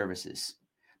pro services.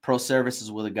 Pro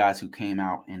services were the guys who came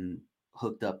out and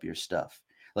hooked up your stuff.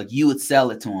 Like you would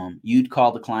sell it to them. You'd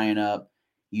call the client up,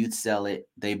 you'd sell it,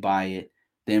 they buy it.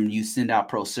 Then you send out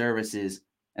pro services,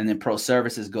 and then pro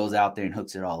services goes out there and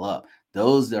hooks it all up.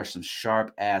 Those are some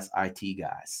sharp ass IT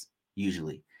guys,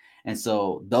 usually. And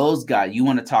so those guys, you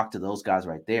want to talk to those guys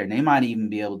right there. And they might even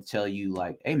be able to tell you,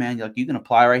 like, hey man, like you can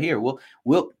apply right here.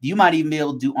 You might even be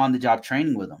able to do on the job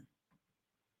training with them.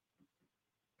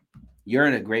 You're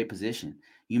in a great position.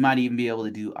 You might even be able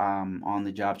to do on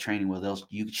the job training where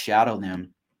you could shadow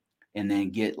them and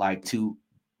then get like to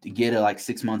get a like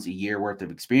 6 months, a year worth of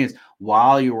experience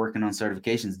while you're working on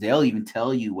certifications. They'll even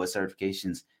tell you what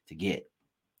certifications to get.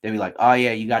 They'll be like, oh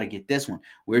yeah, you got to get this one.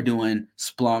 We're doing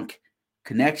Splunk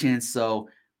connections. So,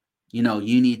 you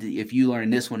need to, if you learn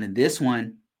this one and this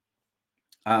one,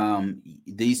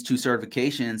 these two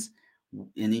certifications,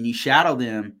 and then you shadow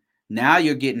them. Now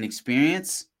you're getting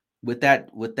experience with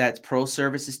that pro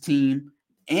services team,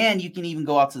 And you can even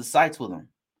go out to the sites with them.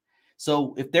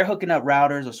 So if they're hooking up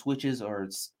routers or switches or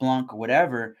Splunk or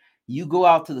whatever, you go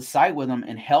out to the site with them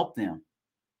and help them.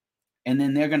 And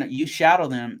then you shadow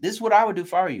them. This is what I would do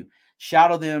for you.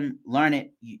 Shadow them, learn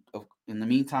it. In the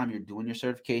meantime, you're doing your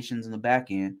certifications in the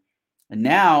back end. And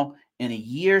now in a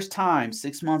year's time,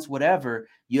 6 months, whatever,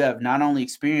 you have not only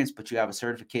experience, but you have a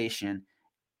certification,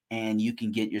 and you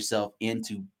can get yourself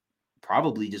into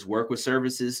probably just work with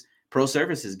pro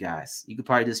services guys. You could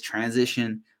probably just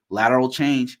transition, lateral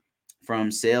change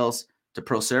from sales to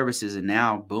pro services, and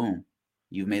now, boom,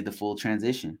 you've made the full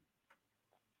transition.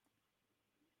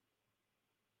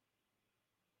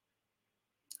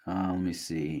 Let me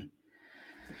see.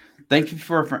 Thank you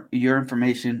for your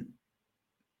information.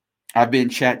 I've been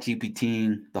chat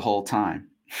GPTing the whole time.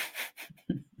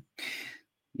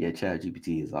 Yeah, chat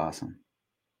GPT is awesome.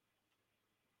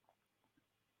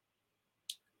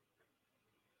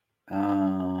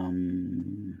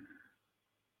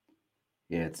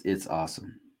 Yeah, it's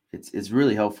awesome. It's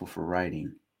really helpful for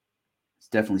writing. It's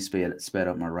definitely sped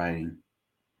up my writing.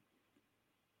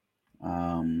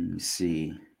 Let's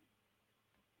see.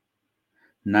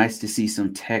 Nice to see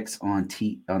some text on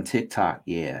TikTok.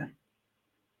 Yeah.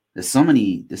 There's so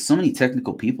many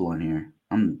technical people on here.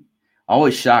 I'm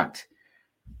always shocked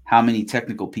how many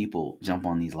technical people jump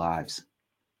on these lives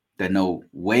that know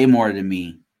way more than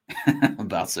me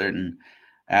about certain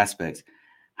aspects.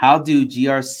 How do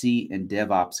GRC and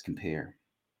DevOps compare?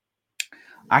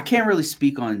 I can't really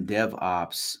speak on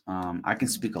DevOps. I can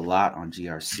speak a lot on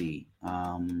GRC.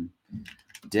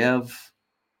 DevOps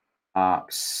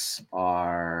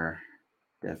are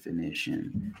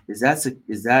definition. Is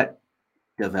that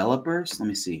developers? Let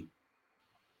me see.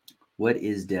 What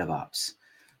is DevOps?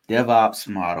 DevOps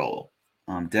model.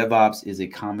 DevOps is a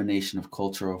combination of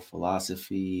cultural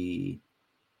philosophy,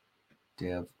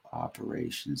 developer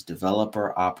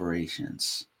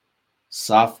operations,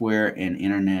 software and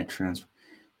internet transfer.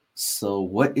 So,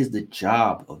 what is the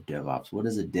job of DevOps? What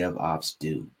does a DevOps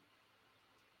do?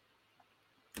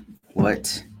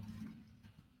 What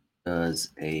does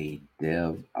a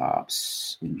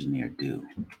DevOps engineer do?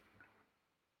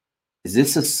 Is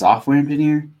this a software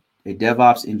engineer? A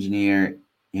DevOps engineer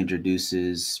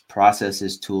introduces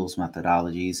processes, tools,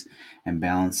 methodologies, and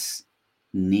balance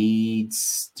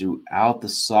needs throughout the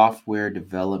software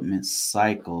development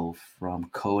cycle from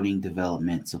coding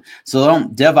development. So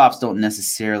DevOps don't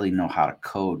necessarily know how to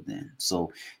code then.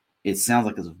 So it sounds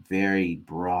like it's a very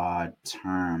broad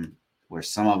term where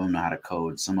some of them know how to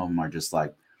code. Some of them are just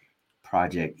like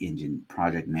project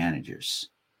managers.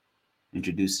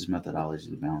 Introduces methodology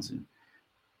to balancing.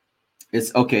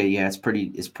 It's okay. Yeah, it's pretty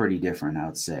different, I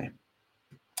would say.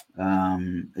 A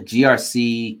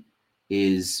GRC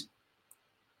is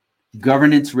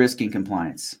governance, risk, and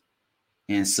compliance.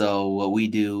 And so what we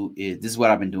do is this is what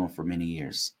I've been doing for many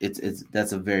years.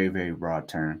 That's a very, very broad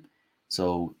term.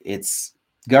 So it's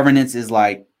governance is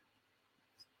like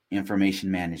information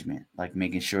management, like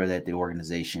making sure that the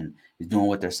organization is doing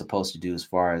what they're supposed to do as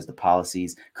far as the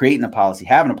policies, creating a policy,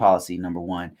 having a policy, number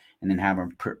one, and then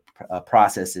having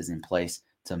processes in place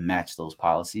to match those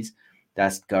policies.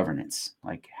 That's governance.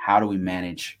 Like, how do we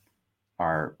manage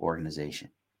our organization?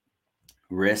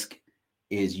 Risk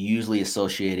is usually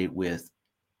associated with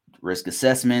risk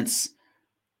assessments,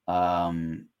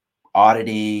 auditing,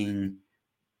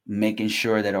 making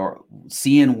sure that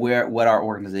seeing what our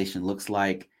organization looks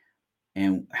like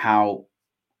and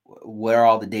where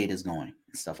all the data is going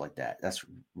and stuff like that. That's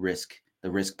risk,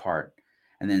 the risk part.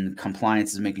 And then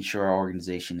compliance is making sure our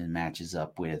organization matches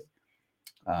up with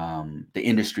the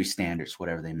industry standards,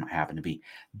 whatever they might happen to be.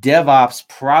 DevOps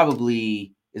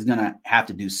probably is going to have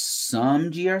to do some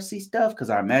GRC stuff because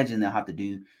I imagine they'll have to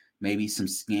do maybe some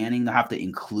scanning. They'll have to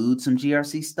include some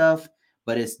GRC stuff,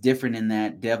 but it's different in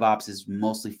that DevOps is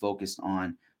mostly focused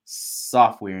on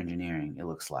software engineering, it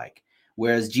looks like.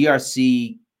 Whereas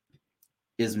GRC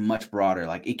is much broader.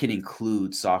 Like, it can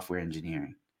include software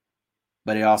engineering,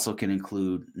 but it also can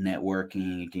include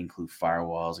networking. It can include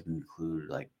firewalls. It can include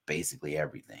like basically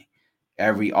everything.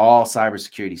 All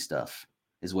cybersecurity stuff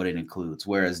is what it includes.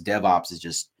 Whereas DevOps is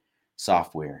just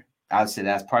software. I would say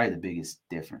that's probably the biggest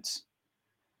difference.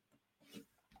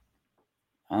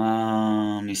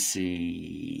 Let me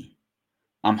see.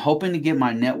 I'm hoping to get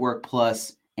my Network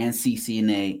Plus and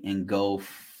CCNA and go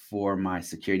for my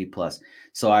Security Plus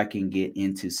so I can get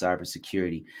into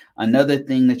cybersecurity. Another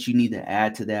thing that you need to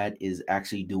add to that is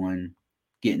actually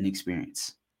getting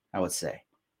experience, I would say.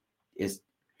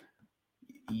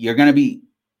 You're going to be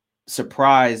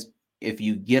surprised if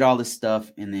you get all this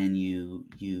stuff and then you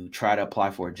try to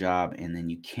apply for a job and then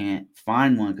you can't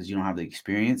find one because you don't have the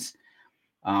experience.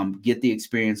 Get the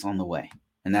experience on the way,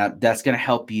 and that's going to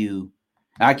help you.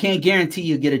 I can't guarantee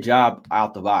you get a job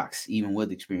out the box, even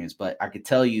with experience, but I could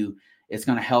tell you it's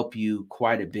going to help you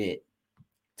quite a bit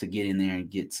to get in there and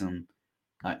get some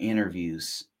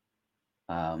interviews.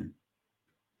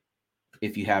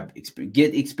 If you have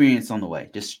get experience on the way,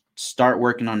 just start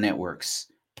working on networks,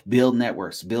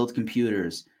 build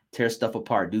computers, tear stuff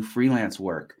apart, do freelance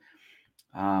work.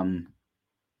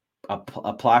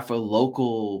 Apply for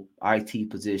local IT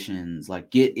positions, like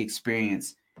get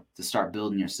experience to start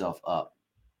building yourself up.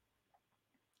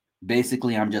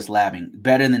 Basically, I'm just labbing,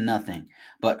 better than nothing.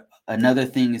 But another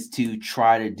thing is to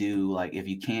try to do, like, if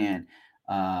you can,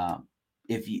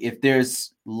 if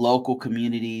there's local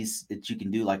communities that you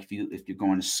can do, like if you're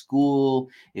going to school,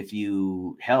 if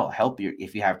you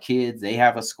if you have kids, they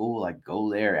have a school, like go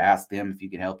there, ask them if you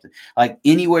can help them. Like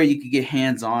anywhere you could get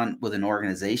hands on with an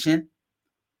organization,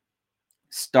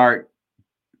 start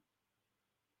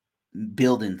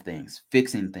building things,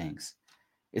 fixing things.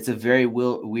 It's a very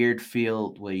weird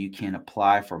field where you can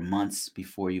apply for months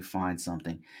before you find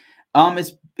something.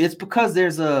 It's because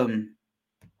there's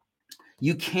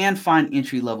you can find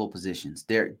entry level positions.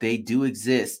 They do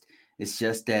exist. It's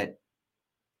just that,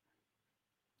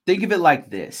 think of it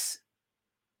like this,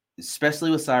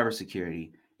 especially with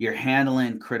cybersecurity, you're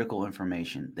handling critical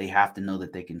information. They have to know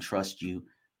that they can trust you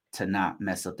to not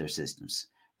mess up their systems.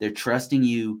 They're trusting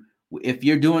you. If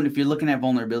you're looking at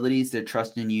vulnerabilities, they're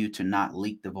trusting you to not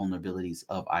leak the vulnerabilities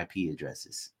of IP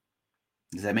addresses.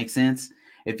 Does that make sense?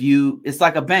 It's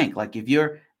like a bank. Like if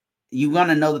you want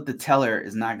to know that the teller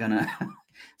is not going to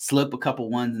slip a couple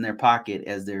ones in their pocket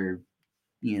as they're,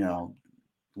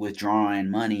 withdrawing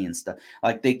money and stuff.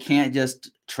 Like they can't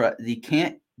just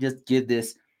give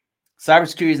this.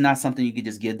 Cybersecurity is not something you could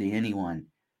just give to anyone.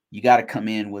 You got to come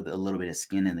in with a little bit of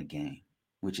skin in the game,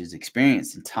 which is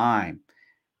experience and time.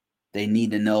 They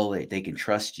need to know that they can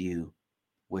trust you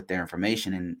with their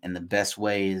information. And the best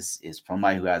way is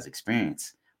somebody who has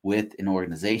experience with an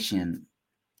organization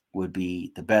would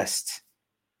be the best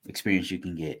experience you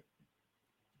can get.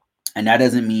 And that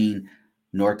doesn't mean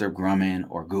Northrop Grumman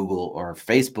or Google or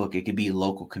Facebook. It could be a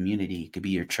local community. It could be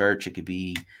your church. It could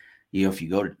be, if you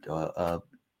go to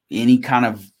any kind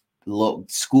of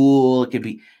school, it can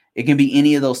be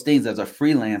any of those things. As a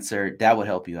freelancer, that would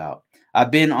help you out.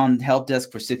 I've been on help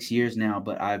desk for 6 years now,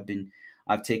 but I've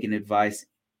taken advice.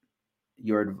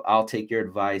 I'll take your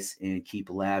advice and keep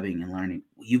labbing and learning.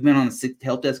 You've been on the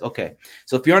help desk? Okay.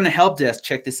 So if you're on the help desk,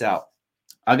 check this out.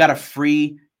 I got a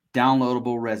free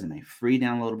downloadable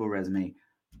resume.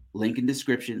 Link in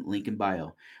description, link in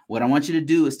bio. What I want you to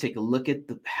do is take a look at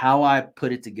how I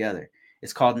put it together.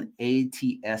 It's called an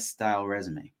ATS style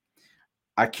resume.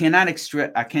 I can't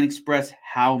express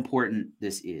how important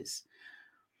this is.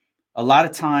 A lot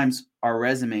of times our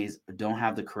resumes don't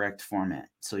have the correct format.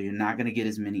 So you're not going to get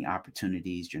as many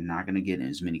opportunities. You're not going to get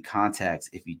as many contacts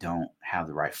if you don't have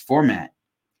the right format.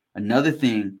 Another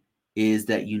thing is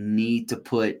that you need to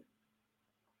put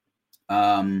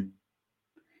different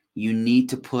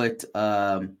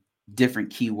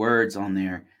keywords on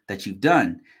there that you've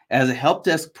done. As a help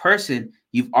desk person,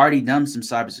 you've already done some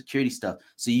cybersecurity stuff.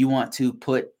 So you want to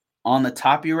put on the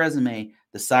top of your resume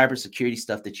the cybersecurity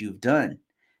stuff that you've done.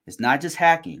 It's not just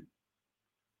hacking.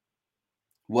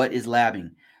 What is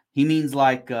labbing? He means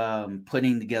like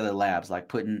putting together labs, like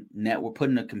putting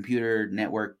a computer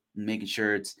network, making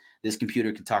sure this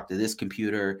computer can talk to this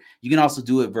computer. You can also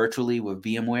do it virtually with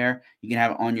VMware. You can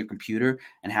have it on your computer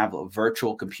and have a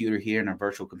virtual computer here and a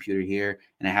virtual computer here,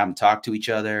 and have them talk to each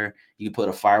other. You can put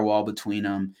a firewall between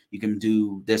them.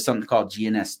 There's something called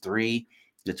GNS3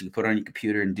 that you can put on your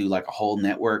computer and do like a whole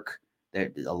network,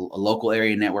 that a local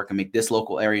area network, and make this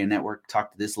local area network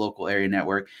talk to this local area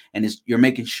network. And you're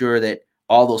making sure that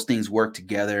all those things work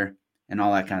together and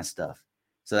all that kind of stuff.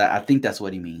 So I think that's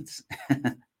what he means.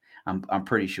 I'm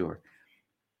pretty sure.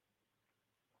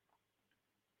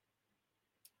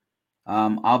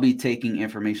 I'll be taking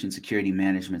information security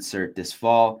management cert this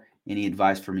fall. Any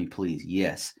advice for me, please?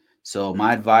 Yes. So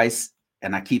my advice,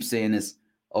 and I keep saying this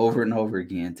over and over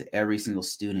again to every single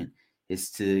student, is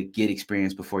to get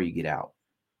experience before you get out.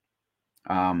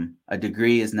 A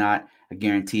degree is not a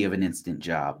guarantee of an instant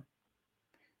job.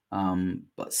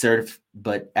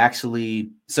 But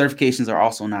actually, certifications are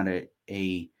also not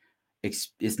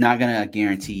it's not going to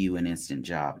guarantee you an instant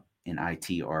job in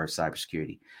IT or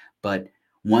cybersecurity. But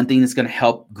one thing that's going to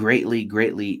help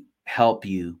greatly help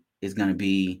you is going to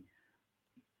be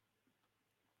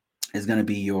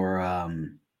your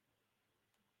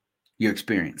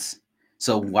experience.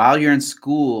 So while you're in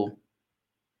school,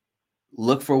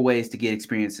 look for ways to get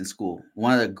experience in school.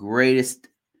 One of the greatest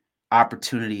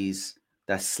opportunities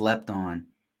that's slept on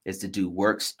is to do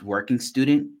working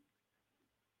student.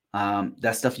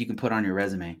 That stuff you can put on your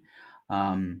resume.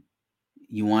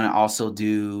 You want to also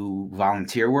do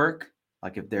volunteer work.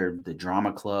 Like if the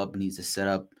drama club needs to set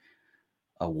up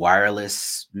a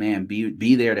wireless, man,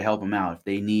 be there to help them out. If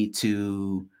they need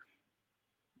to,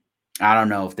 I don't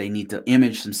know, if they need to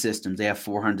image some systems, they have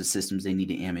 400 systems they need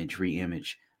to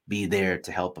re-image, be there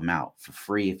to help them out for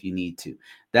free if you need to.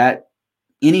 That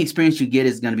any experience you get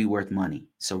is going to be worth money.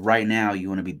 So right now you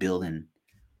want to be building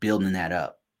that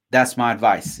up. That's my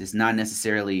advice. It's not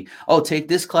necessarily, oh, take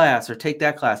this class or take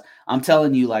that class. I'm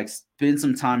telling you, like, spend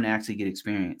some time to actually get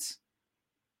experience.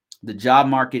 The job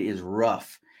market is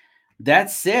rough.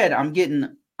 That said, I'm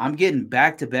getting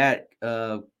back-to-back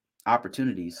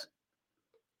opportunities.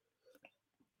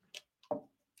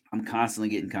 I'm constantly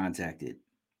getting contacted.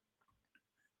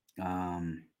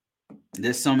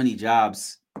 There's so many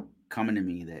jobs coming to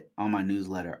me that on my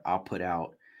newsletter I'll put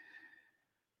out.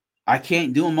 I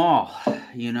can't do them all,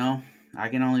 you know. I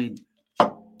can only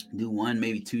do one,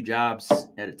 maybe two jobs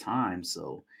at a time,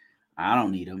 so I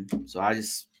don't need them. So I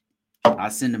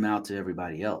send them out to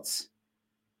everybody else.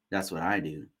 That's what I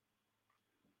do.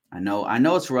 I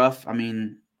know it's rough. I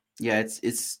mean, yeah,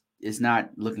 it's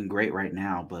not looking great right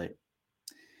now, but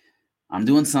I'm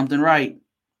doing something right.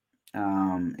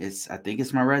 I think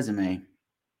it's my resume.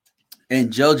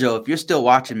 And JoJo, if you're still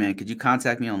watching, man, could you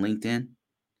contact me on LinkedIn?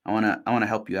 I wanna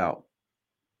help you out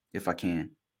if I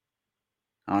can.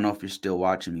 I don't know if you're still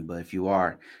watching me, but if you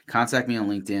are, contact me on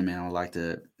LinkedIn, man. I would like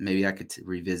to, maybe I could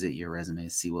revisit your resume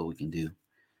and see what we can do.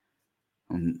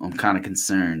 I'm kind of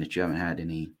concerned that you haven't had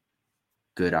any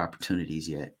good opportunities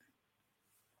yet.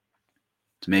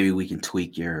 So maybe we can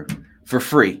tweak for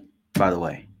free, by the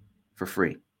way, for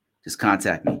free. Just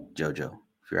contact me, JoJo,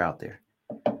 if you're out there.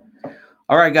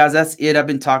 All right, guys, that's it. I've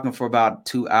been talking for about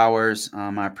 2 hours.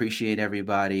 I appreciate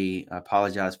everybody. I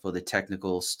apologize for the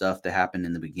technical stuff that happened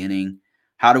in the beginning.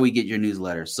 How do we get your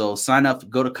newsletter? So sign up,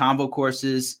 go to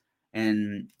Convocourses,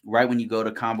 and right when you go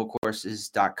to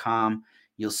convocourses.com,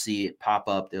 you'll see it pop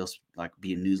up. There'll like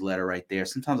be a newsletter right there.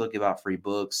 Sometimes I'll give out free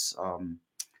books.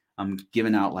 I'm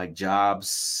giving out like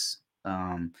jobs.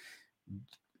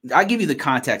 I give you the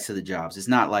context of the jobs. It's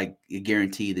not like a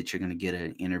guarantee that you're going to get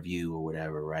an interview or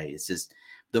whatever, right? It's just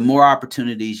the more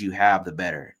opportunities you have, the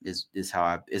better. It's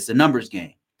a numbers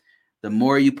game. The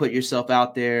more you put yourself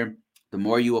out there, the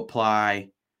more you apply,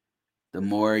 the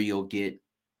more you'll get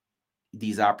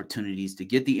these opportunities to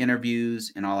get the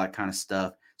interviews and all that kind of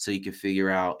stuff, so you can figure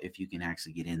out if you can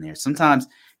actually get in there. Sometimes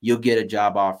you'll get a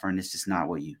job offer and it's just not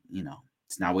what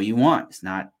it's not what you want. It's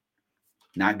not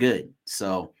good.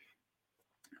 So,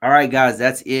 all right, guys,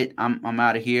 that's it. I'm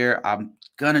out of here. I'm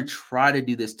gonna try to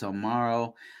do this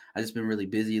tomorrow. I've just been really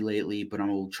busy lately, but I'm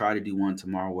gonna try to do one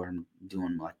tomorrow where I'm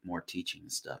doing like more teaching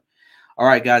and stuff. All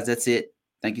right, guys, that's it.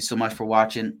 Thank you so much for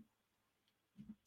watching.